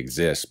see that he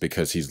exists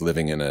because he's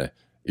living in a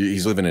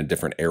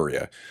different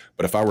area.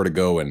 But if I were to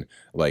go and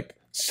like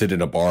sit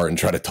in a bar and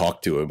try to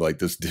talk to him, like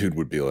this dude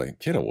would be like,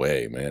 get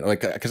away, man.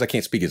 Like, because I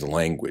can't speak his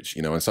language,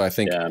 And so I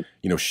think,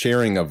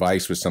 sharing a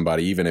vice with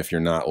somebody, even if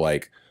you're not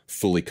like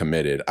fully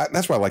committed,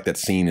 that's why I like that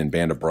scene in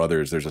Band of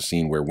Brothers. There's a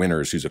scene where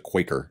Winters, who's a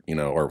Quaker,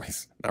 or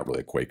he's not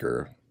really a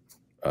Quaker,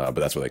 but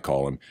that's what they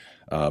call him.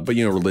 But,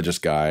 religious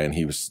guy, and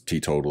he was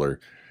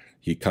teetotaler.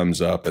 He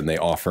comes up and they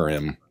offer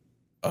him,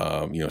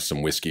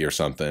 some whiskey or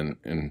something,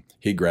 and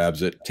he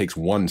grabs it, takes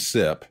one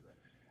sip,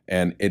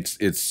 and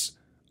it's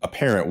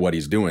apparent what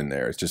he's doing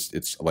there.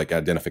 It's like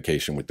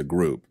identification with the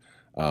group.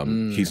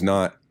 He's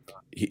not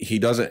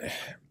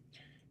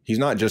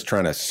just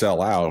trying to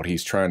sell out.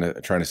 He's trying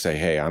to say,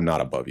 hey, I'm not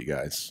above you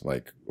guys.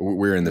 Like,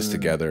 we're in this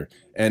together.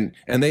 And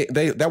they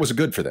that was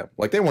good for them.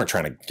 Like, they weren't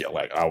trying to get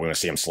like, oh, we want to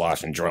see him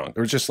sloshing drunk. It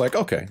was just like,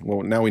 okay,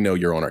 well, now we know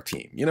you're on our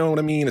team. You know what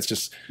I mean? It's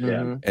just,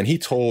 And he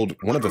told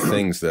one of the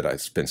things that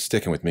has been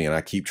sticking with me, and I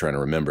keep trying to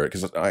remember it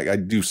because I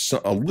do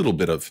a little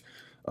bit of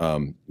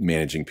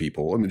managing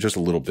people. I mean, just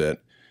a little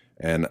bit.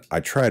 And I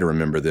try to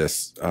remember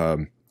this.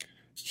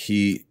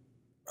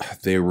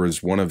 There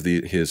was one of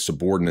his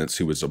subordinates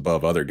who was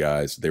above other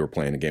guys. They were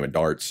playing a game of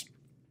darts,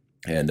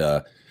 and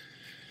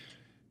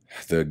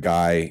the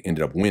guy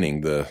ended up winning,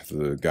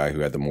 the guy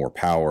who had the more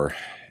power,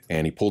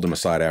 and he pulled him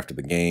aside after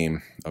the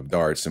game of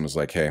darts and was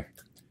like, hey,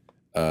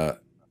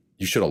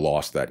 you should have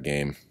lost that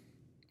game.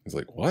 He's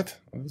like, what?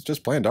 I was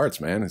just playing darts,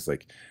 man. It's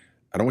like,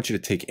 I don't want you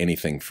to take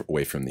anything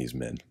away from these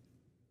men.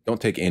 Don't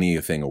take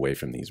anything away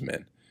from these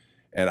men.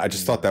 And I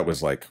just thought that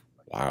was like,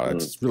 wow,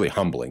 that's really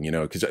humbling,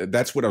 because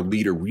that's what a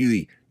leader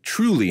really,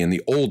 truly, in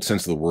the old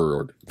sense of the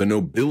word, the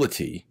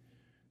nobility,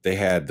 they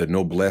had the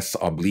noblesse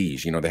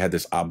oblige, they had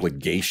this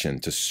obligation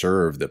to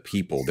serve the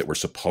people that were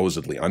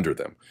supposedly under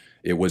them.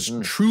 It was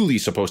truly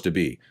supposed to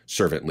be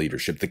servant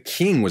leadership. The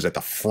king was at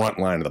the front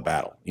line of the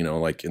battle,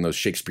 like in those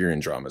Shakespearean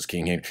dramas,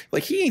 he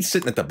ain't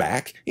sitting at the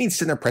back. He ain't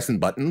sitting there pressing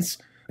buttons.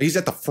 He's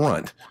at the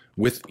front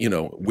with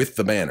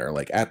the banner,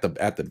 like at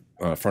the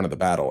front of the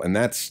battle. And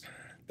that's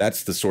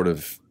the sort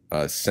of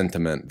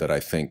sentiment that I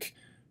think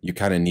you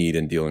kind of need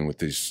in dealing with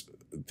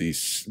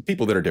these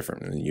people that are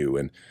different than you.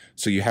 And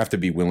so you have to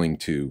be willing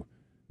to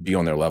be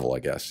on their level, I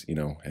guess,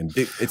 and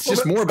it's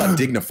just more about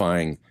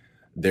dignifying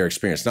their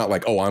experience. Not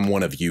like, oh, I'm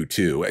one of you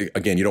too.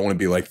 Again, you don't want to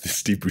be like the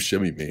Steve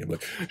Buscemi meme,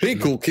 like, hey,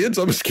 cool kids,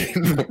 I'm a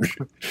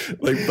skateboarder.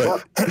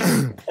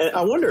 And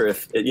I wonder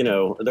if,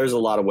 there's a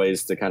lot of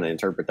ways to kind of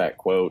interpret that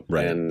quote.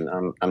 Right. And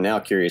I'm now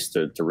curious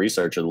to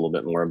research it a little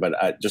bit more,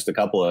 but just a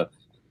couple of,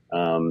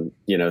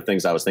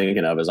 things I was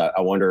thinking of is I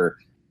wonder,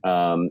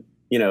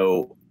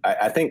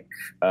 I think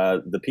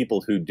the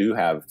people who do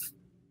have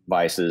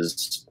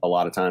vices a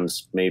lot of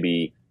times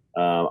maybe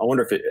I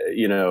wonder if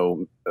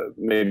it,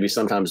 maybe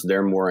sometimes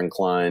they're more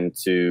inclined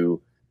to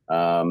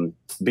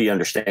be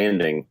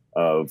understanding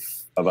of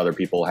other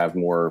people, have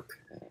more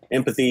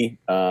empathy,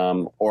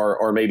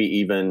 or maybe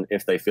even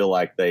if they feel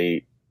like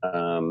they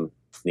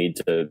need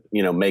to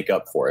make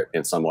up for it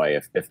in some way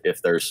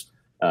if there's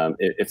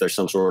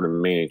some sort of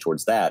meaning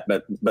towards that.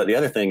 But the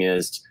other thing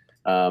is,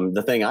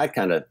 the thing I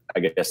kind of,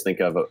 I guess, think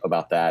of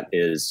about that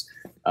is,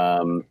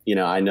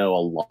 I know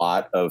a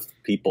lot of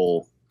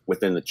people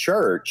within the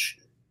church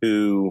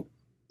who,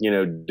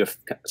 growing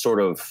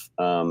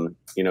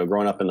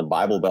up in the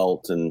Bible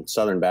Belt and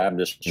Southern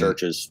Baptist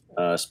churches,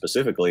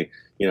 specifically,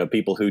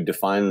 people who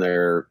define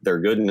their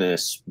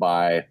goodness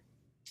by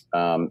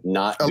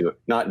not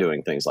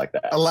doing things like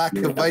that. A lack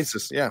of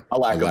vices. Yeah. A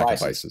lack of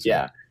vices.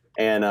 Yeah.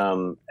 And,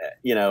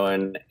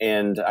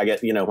 and I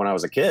get, when I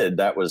was a kid,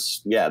 that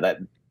was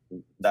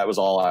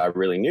all I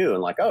really knew.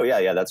 And like, oh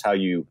yeah, that's how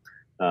you,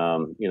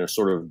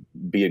 sort of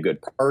be a good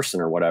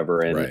person or whatever.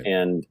 And, right.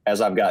 And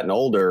as I've gotten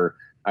older,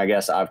 I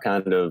guess I've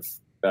kind of,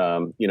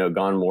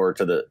 gone more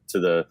to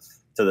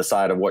the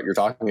side of what you're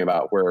talking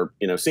about, where,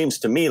 seems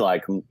to me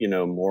like,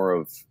 more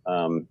of,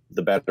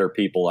 the better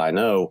people I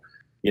know,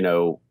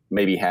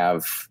 maybe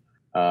have,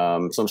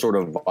 some sort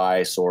of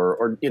vice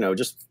or,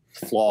 just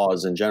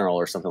flaws in general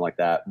or something like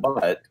that.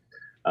 But,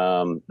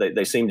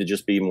 they seem to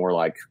just be more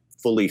like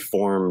fully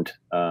formed,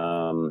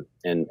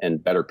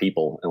 and better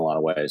people in a lot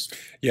of ways.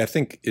 Yeah. I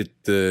think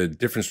the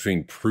difference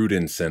between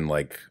prudence and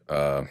like,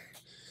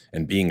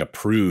 and being a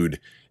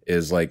prude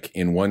is like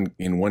in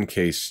one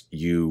case,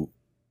 you're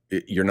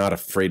not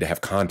afraid to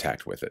have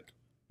contact with it.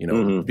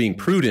 Being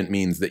prudent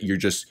means that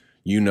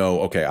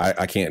okay,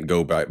 I can't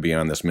go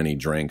beyond this many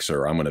drinks,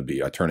 or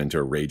I turn into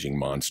a raging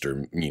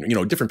monster.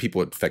 Different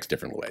people, it affects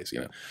different ways,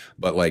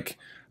 but like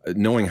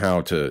knowing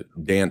how to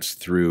dance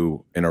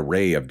through an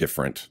array of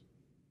different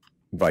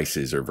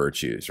vices or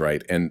virtues,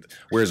 right? And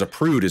whereas a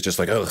prude is just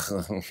like, oh,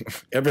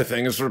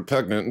 everything is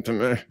repugnant to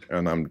me,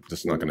 and I'm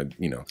just not going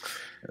to,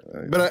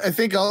 But I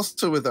think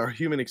also with our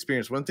human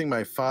experience, one thing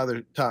my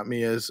father taught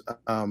me is,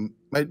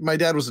 my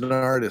dad was an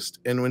artist,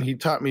 and when he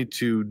taught me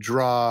to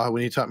draw,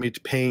 when he taught me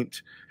to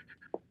paint,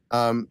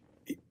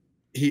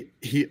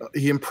 he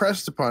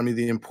impressed upon me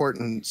the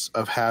importance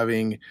of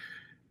having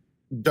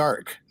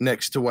dark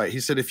next to white. He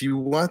said, if you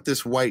want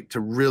this white to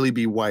really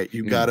be white,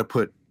 you got to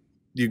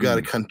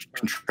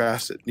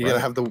contrast it. You got to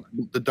have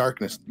the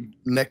darkness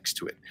next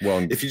to it.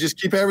 Well, if you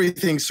just keep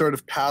everything sort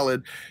of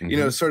pallid,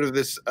 sort of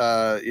this,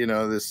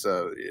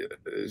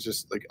 it's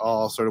just like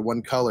all sort of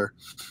one color.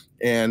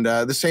 And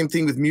the same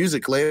thing with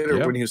music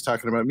later when he was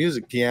talking about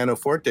music, piano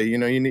forte. You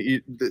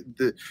need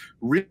the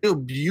real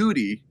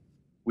beauty,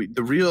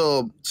 the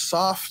real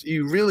soft.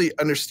 You really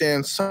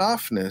understand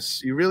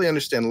softness. You really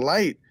understand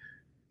light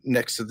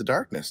next to the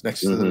darkness,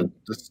 next to the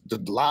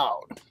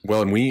loud.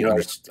 Well, and we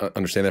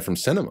understand that from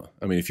cinema.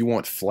 I mean, if you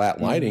want flat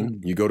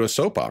lighting, you go to a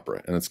soap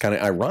opera. And it's kind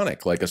of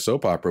ironic, like a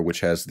soap opera, which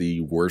has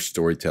the worst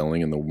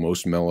storytelling and the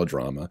most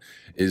melodrama,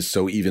 is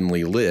so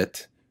evenly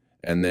lit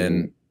and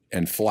then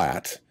and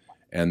flat.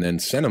 And then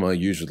cinema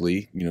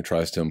usually,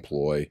 tries to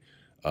employ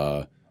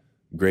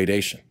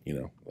gradation,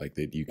 like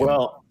that you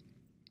can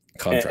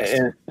contrast.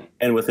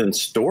 And within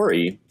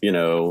story,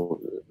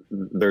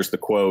 there's the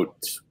quote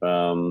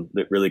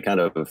that really kind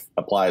of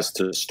applies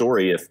to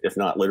story, if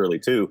not literally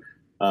too.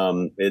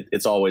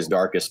 It's always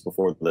darkest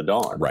before the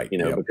dawn, right?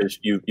 Because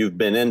you've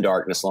been in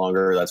darkness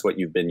longer. That's what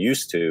you've been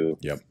used to.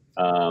 Yep.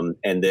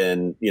 And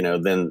then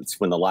then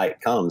when the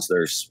light comes,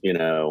 there's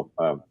a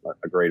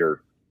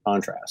greater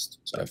contrast.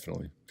 So.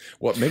 Definitely.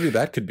 Well, maybe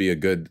that could be a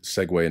good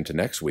segue into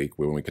next week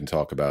when we can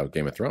talk about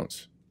Game of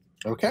Thrones.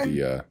 Okay.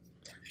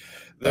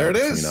 There it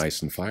is. Between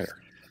ice and fire.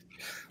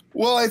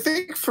 Well, I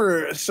think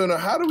now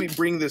how do we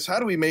bring this? How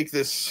do we make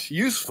this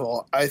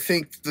useful? I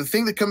think the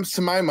thing that comes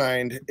to my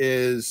mind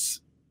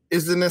is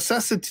the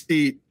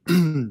necessity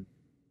to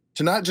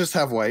not just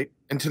have white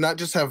and to not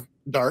just have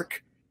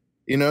dark,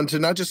 and to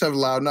not just have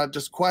loud, not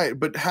just quiet,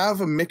 but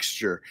have a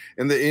mixture.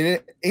 And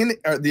in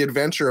the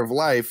adventure of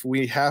life,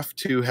 we have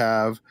to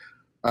have,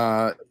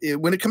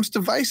 when it comes to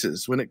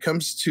vices, when it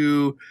comes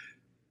to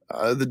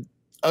the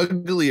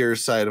uglier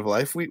side of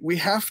life, we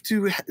have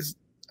to.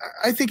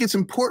 I think it's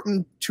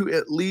important to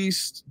at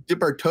least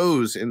dip our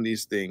toes in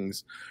these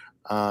things,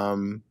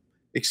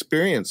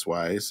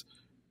 experience-wise,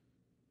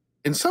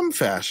 in some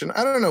fashion.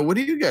 I don't know. What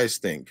do you guys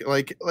think?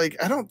 Like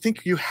I don't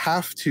think you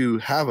have to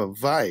have a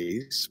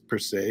vice per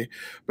se,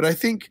 but I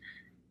think,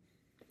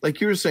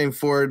 like you were saying,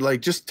 Ford,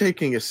 like just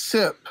taking a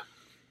sip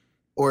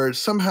or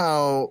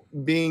somehow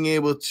being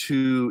able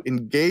to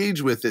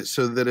engage with it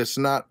so that it's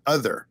not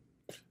other.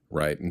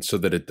 Right. And so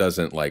that it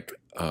doesn't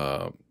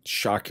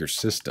shock your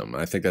system.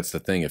 I think that's the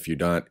thing. If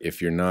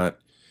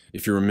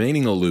you're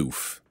remaining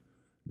aloof,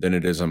 then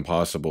it is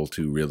impossible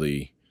to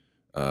really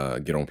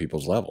get on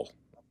people's level,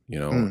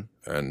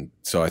 And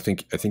so I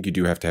think you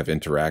do have to have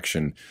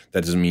interaction.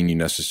 That doesn't mean you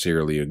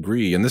necessarily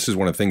agree. And this is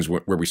one of the things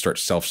where we start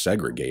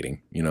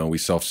self-segregating. We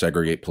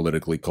self-segregate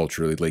politically,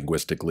 culturally,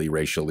 linguistically,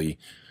 racially,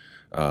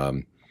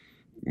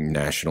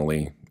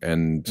 nationally.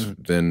 And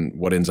then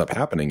what ends up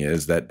happening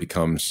is that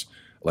becomes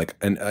like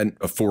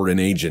a foreign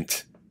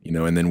agent,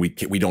 and then we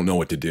don't know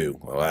what to do.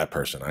 Well, that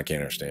person, I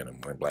can't understand him,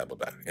 blah, blah,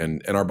 blah.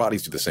 And our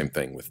bodies do the same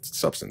thing with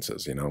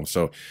substances,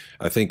 So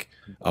I think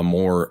a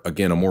more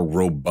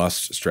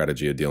robust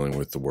strategy of dealing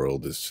with the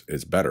world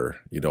is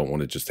better. You don't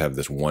want to just have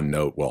this one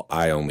note, well,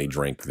 I only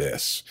drink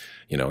this,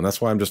 and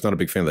that's why I'm just not a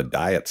big fan of the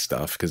diet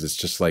stuff, because it's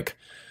just like,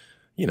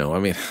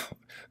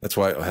 that's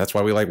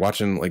why we like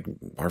watching,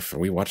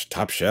 we watched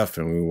Top Chef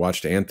and we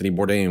watched Anthony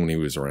Bourdain when he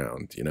was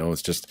around.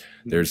 It's just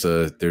there's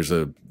a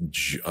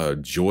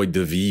joy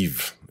de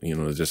vivre,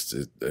 just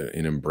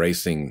an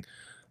embracing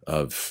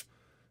of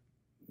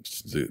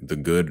the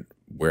good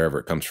wherever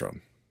it comes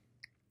from.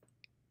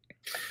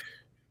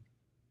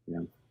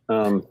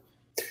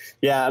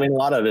 Yeah, a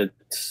lot of it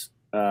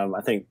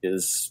I think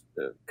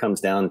comes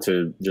down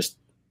to just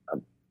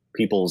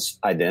people's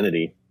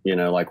identity.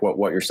 Like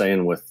what you're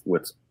saying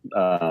with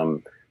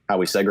how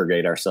we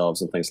segregate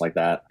ourselves and things like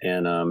that.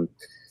 And,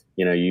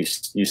 you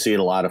see it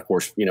a lot, of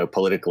course,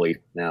 politically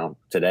now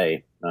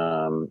today,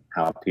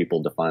 how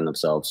people define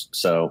themselves.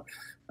 So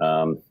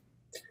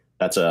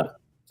that's a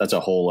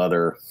whole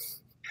other,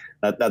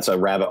 that's a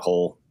rabbit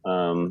hole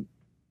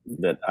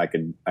that I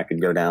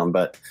could go down.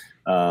 But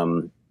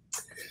I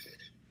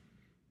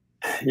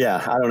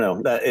don't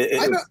know.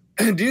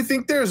 Do you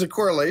think there's a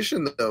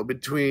correlation though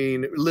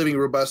between living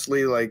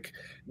robustly, like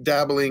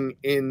dabbling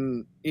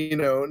in,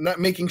 not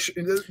making sure?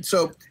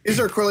 So is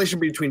there a correlation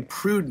between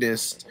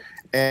prudeness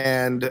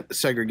and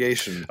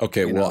segregation.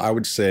 Okay, well, I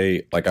would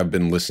say, like, I've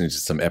been listening to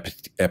some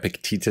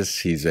Epictetus.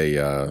 He's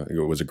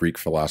was a Greek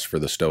philosopher,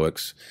 the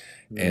Stoics.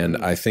 And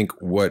I think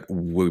what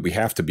we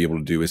have to be able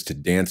to do is to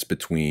dance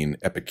between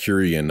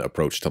Epicurean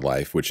approach to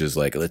life, which is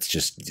like, let's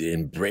just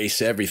embrace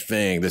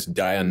everything, this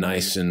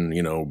Dionysian,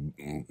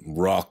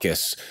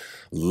 raucous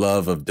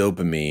love of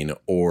dopamine,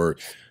 or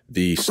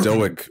the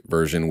Stoic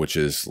version, which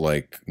is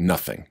like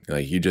nothing.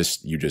 Like you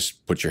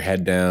just put your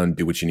head down,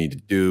 do what you need to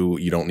do.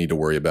 You don't need to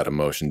worry about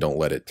emotion. Don't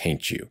let it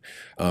taint you.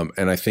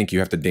 And I think you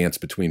have to dance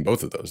between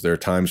both of those. There are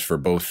times for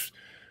both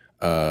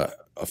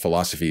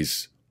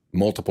philosophies.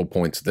 Multiple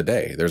points of the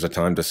day. There's a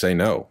time to say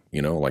no,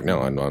 like,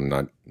 no,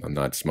 I'm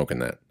not smoking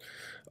that.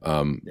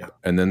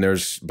 And then there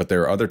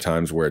are other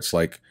times where it's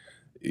like,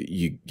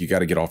 you got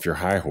to get off your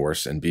high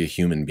horse and be a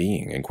human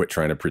being and quit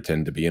trying to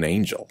pretend to be an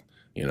angel,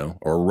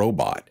 or a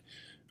robot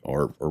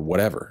or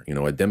whatever,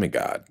 a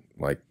demigod.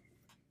 Like,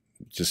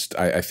 just,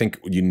 I think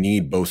you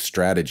need both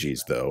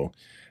strategies though.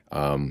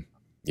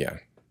 Yeah.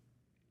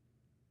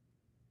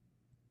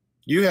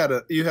 You had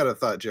a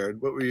thought,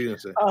 Jared. What were you going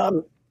to say?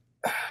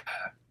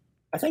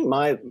 I think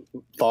my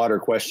thought or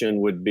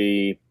question would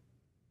be,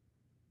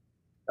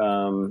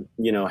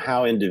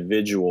 how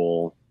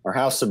individual or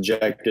how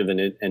subjective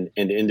and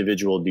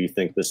individual do you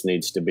think this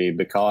needs to be?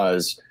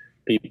 Because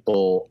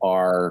people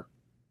are,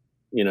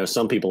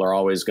 some people are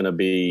always going to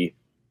be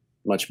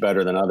much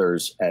better than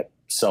others at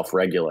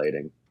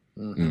self-regulating.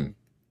 Mm-hmm.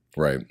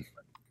 Right.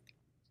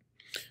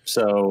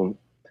 So,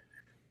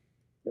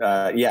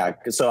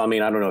 So, I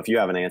mean, I don't know if you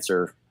have an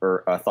answer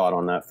or a thought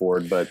on that,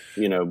 Ford, but,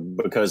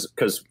 because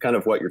kind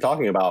of what you're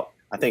talking about,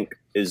 I think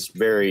is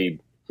very,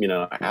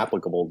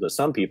 applicable to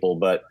some people,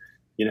 but,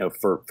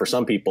 for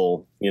some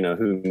people,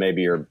 who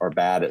maybe are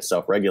bad at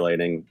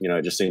self-regulating,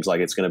 it just seems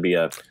like it's going to be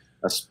a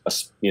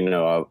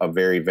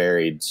very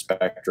varied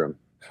spectrum.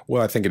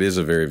 Well, I think it is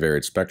a very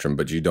varied spectrum,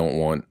 but you don't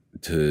want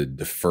to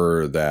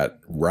defer that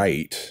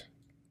right,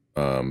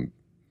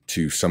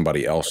 to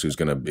somebody else who's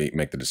going to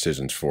make the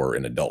decisions for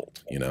an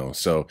adult,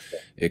 So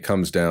it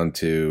comes down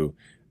to,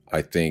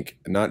 I think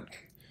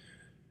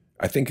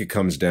it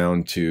comes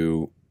down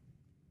to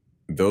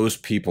those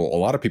people. A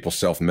lot of people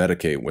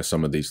self-medicate with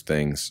some of these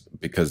things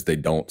because they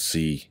don't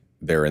see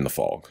they're in the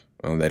fog.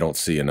 They don't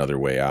see another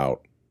way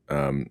out.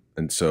 And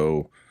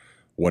so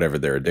whatever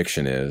their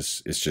addiction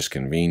is, it's just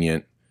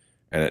convenient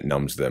and it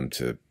numbs them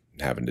to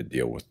having to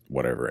deal with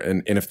whatever.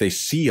 And if they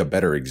see a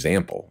better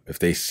example, if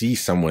they see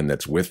someone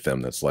that's with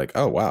them that's like,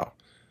 oh, wow,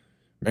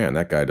 man,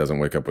 that guy doesn't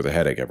wake up with a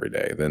headache every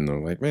day, then they're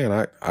like,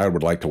 man, I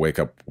would like to wake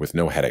up with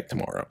no headache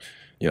tomorrow.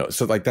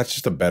 So like that's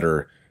just a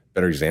better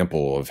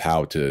example of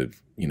how to,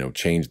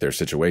 change their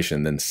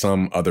situation than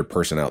some other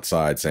person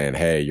outside saying,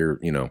 hey, you're,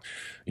 on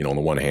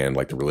the one hand,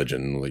 like the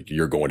religion, like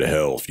you're going to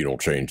hell if you don't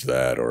change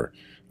that, or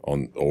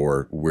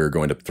we're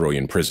going to throw you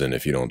in prison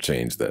if you don't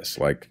change this.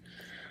 Like,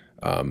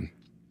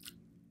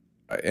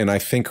 and I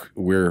think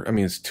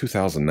it's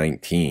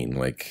 2019.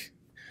 Like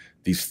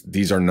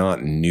these are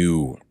not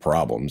new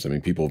problems. I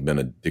mean, people have been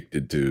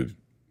addicted to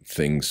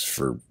things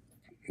for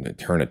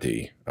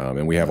eternity.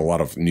 And we have a lot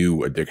of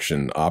new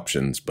addiction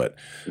options, but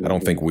I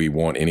don't think we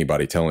want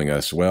anybody telling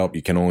us, well,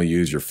 you can only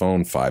use your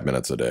phone 5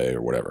 minutes a day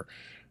or whatever,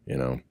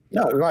 No,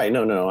 right.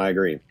 No, I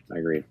agree.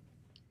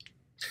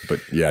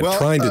 But yeah,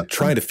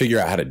 trying to figure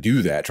out how to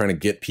do that, trying to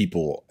get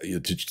people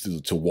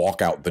to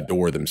walk out the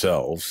door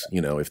themselves,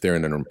 if they're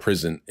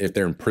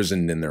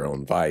imprisoned in their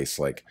own vice,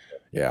 like,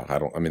 yeah,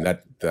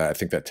 I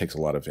think that takes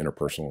a lot of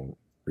interpersonal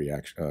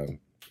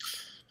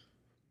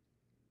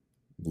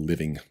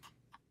living.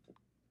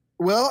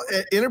 Well,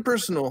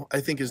 interpersonal,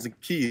 I think, is the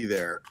key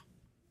there.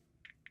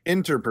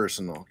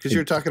 Interpersonal, because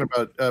you're talking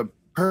about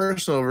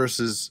personal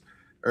versus,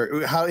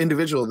 or how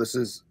individual this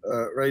is,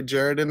 right,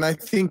 Jared? And I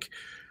think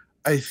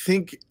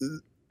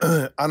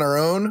on our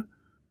own,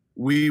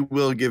 we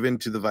will give in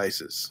to the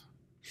vices.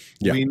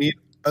 Yeah. We need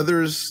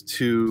others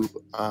to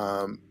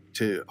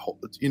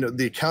hold,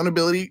 the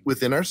accountability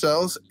within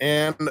ourselves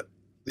and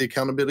the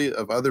accountability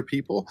of other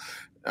people.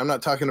 I'm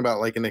not talking about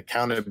like an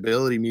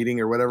accountability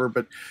meeting or whatever,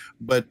 but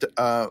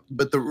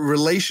the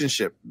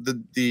relationship,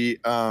 the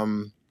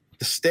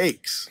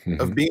stakes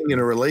of being in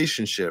a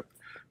relationship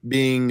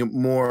being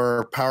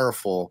more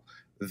powerful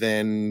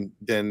than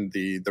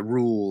the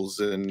rules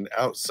and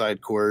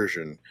outside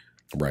coercion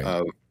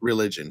of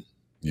religion.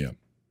 Yeah.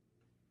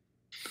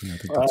 I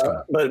think that's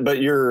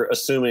but you're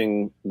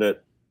assuming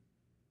that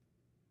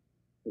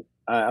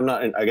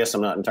I guess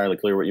I'm not entirely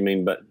clear what you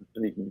mean, but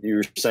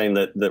you're saying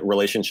that the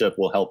relationship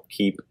will help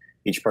keep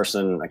each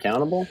person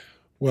accountable?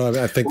 Well,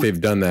 I think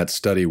they've done that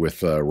study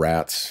with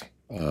rats,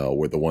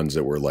 with the ones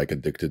that were like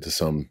addicted to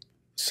some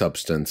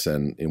substance,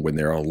 and when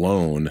they're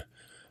alone,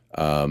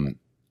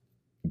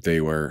 they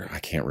were, I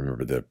can't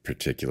remember the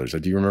particulars.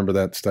 Do you remember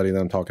that study that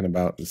I'm talking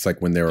about? It's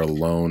like when they're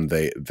alone,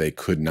 they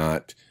could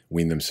not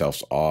wean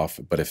themselves off,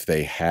 but if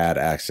they had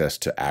access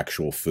to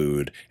actual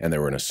food and they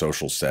were in a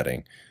social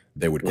setting,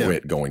 they would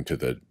quit going to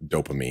the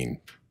dopamine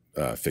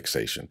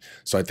fixation.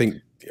 So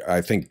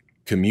I think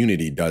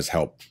community does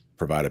help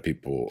provide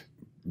people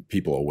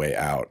people a way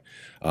out,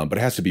 but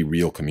it has to be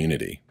real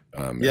community.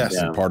 Yes.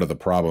 And part of the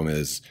problem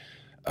is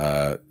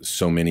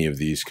so many of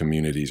these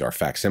communities are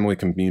facsimile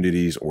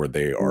communities, or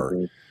they are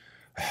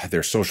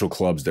they're social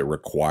clubs that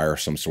require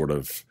some sort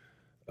of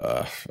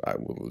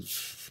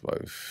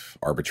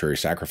arbitrary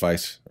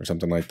sacrifice or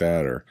something like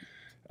that, or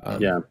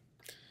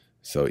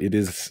so it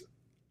is.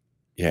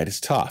 Yeah, it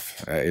is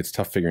tough. It's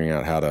tough figuring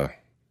out how to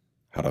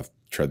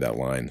tread that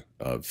line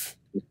of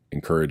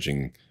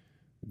encouraging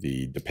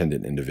the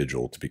dependent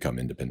individual to become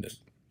independent.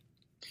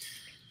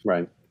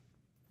 Right.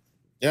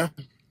 Yeah.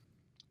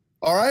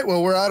 All right.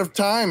 Well, we're out of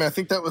time. I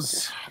think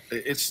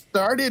it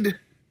started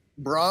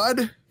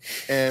broad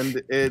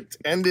and it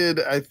ended,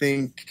 I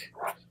think,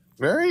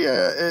 very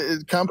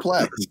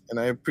complex. And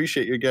I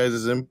appreciate your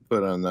guys'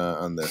 input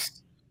on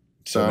this.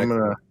 So I'm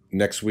going to.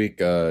 Next week,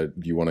 do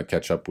you want to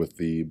catch up with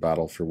the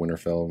battle for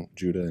Winterfell,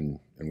 Judah, and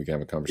we can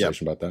have a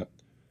conversation about that?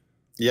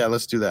 Yeah,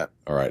 let's do that.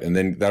 All right. And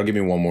then that'll give me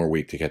one more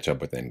week to catch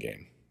up with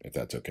Endgame, if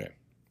that's okay.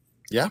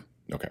 Yeah.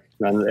 Okay.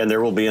 And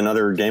there will be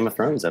another Game of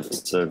Thrones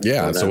episode.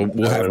 Yeah, so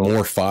we'll have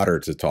more fodder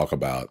to talk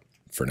about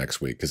for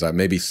next week, because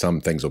maybe some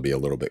things will be a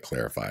little bit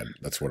clarified.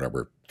 That's what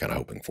we're kind of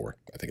hoping for,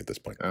 I think, at this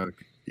point.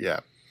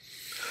 Yeah.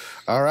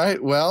 All right.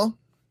 Well.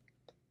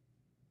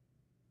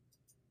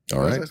 All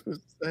right. What was I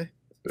supposed to say?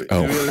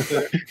 Oh,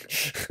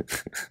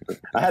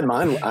 I had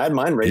mine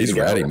ready. He's to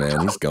go. ready,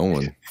 man. He's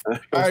going. All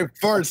right,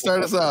 Ford,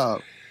 start us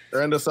off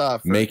or end us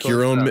off. Make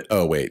your own.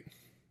 Oh, wait.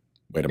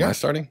 Am I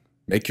starting?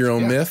 Make your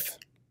own myth.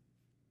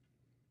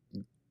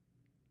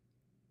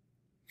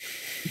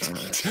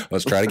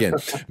 Let's try it again.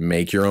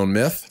 Make your own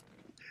myth.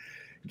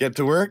 Get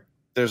to work.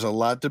 There's a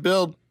lot to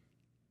build.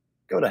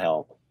 Go to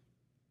hell.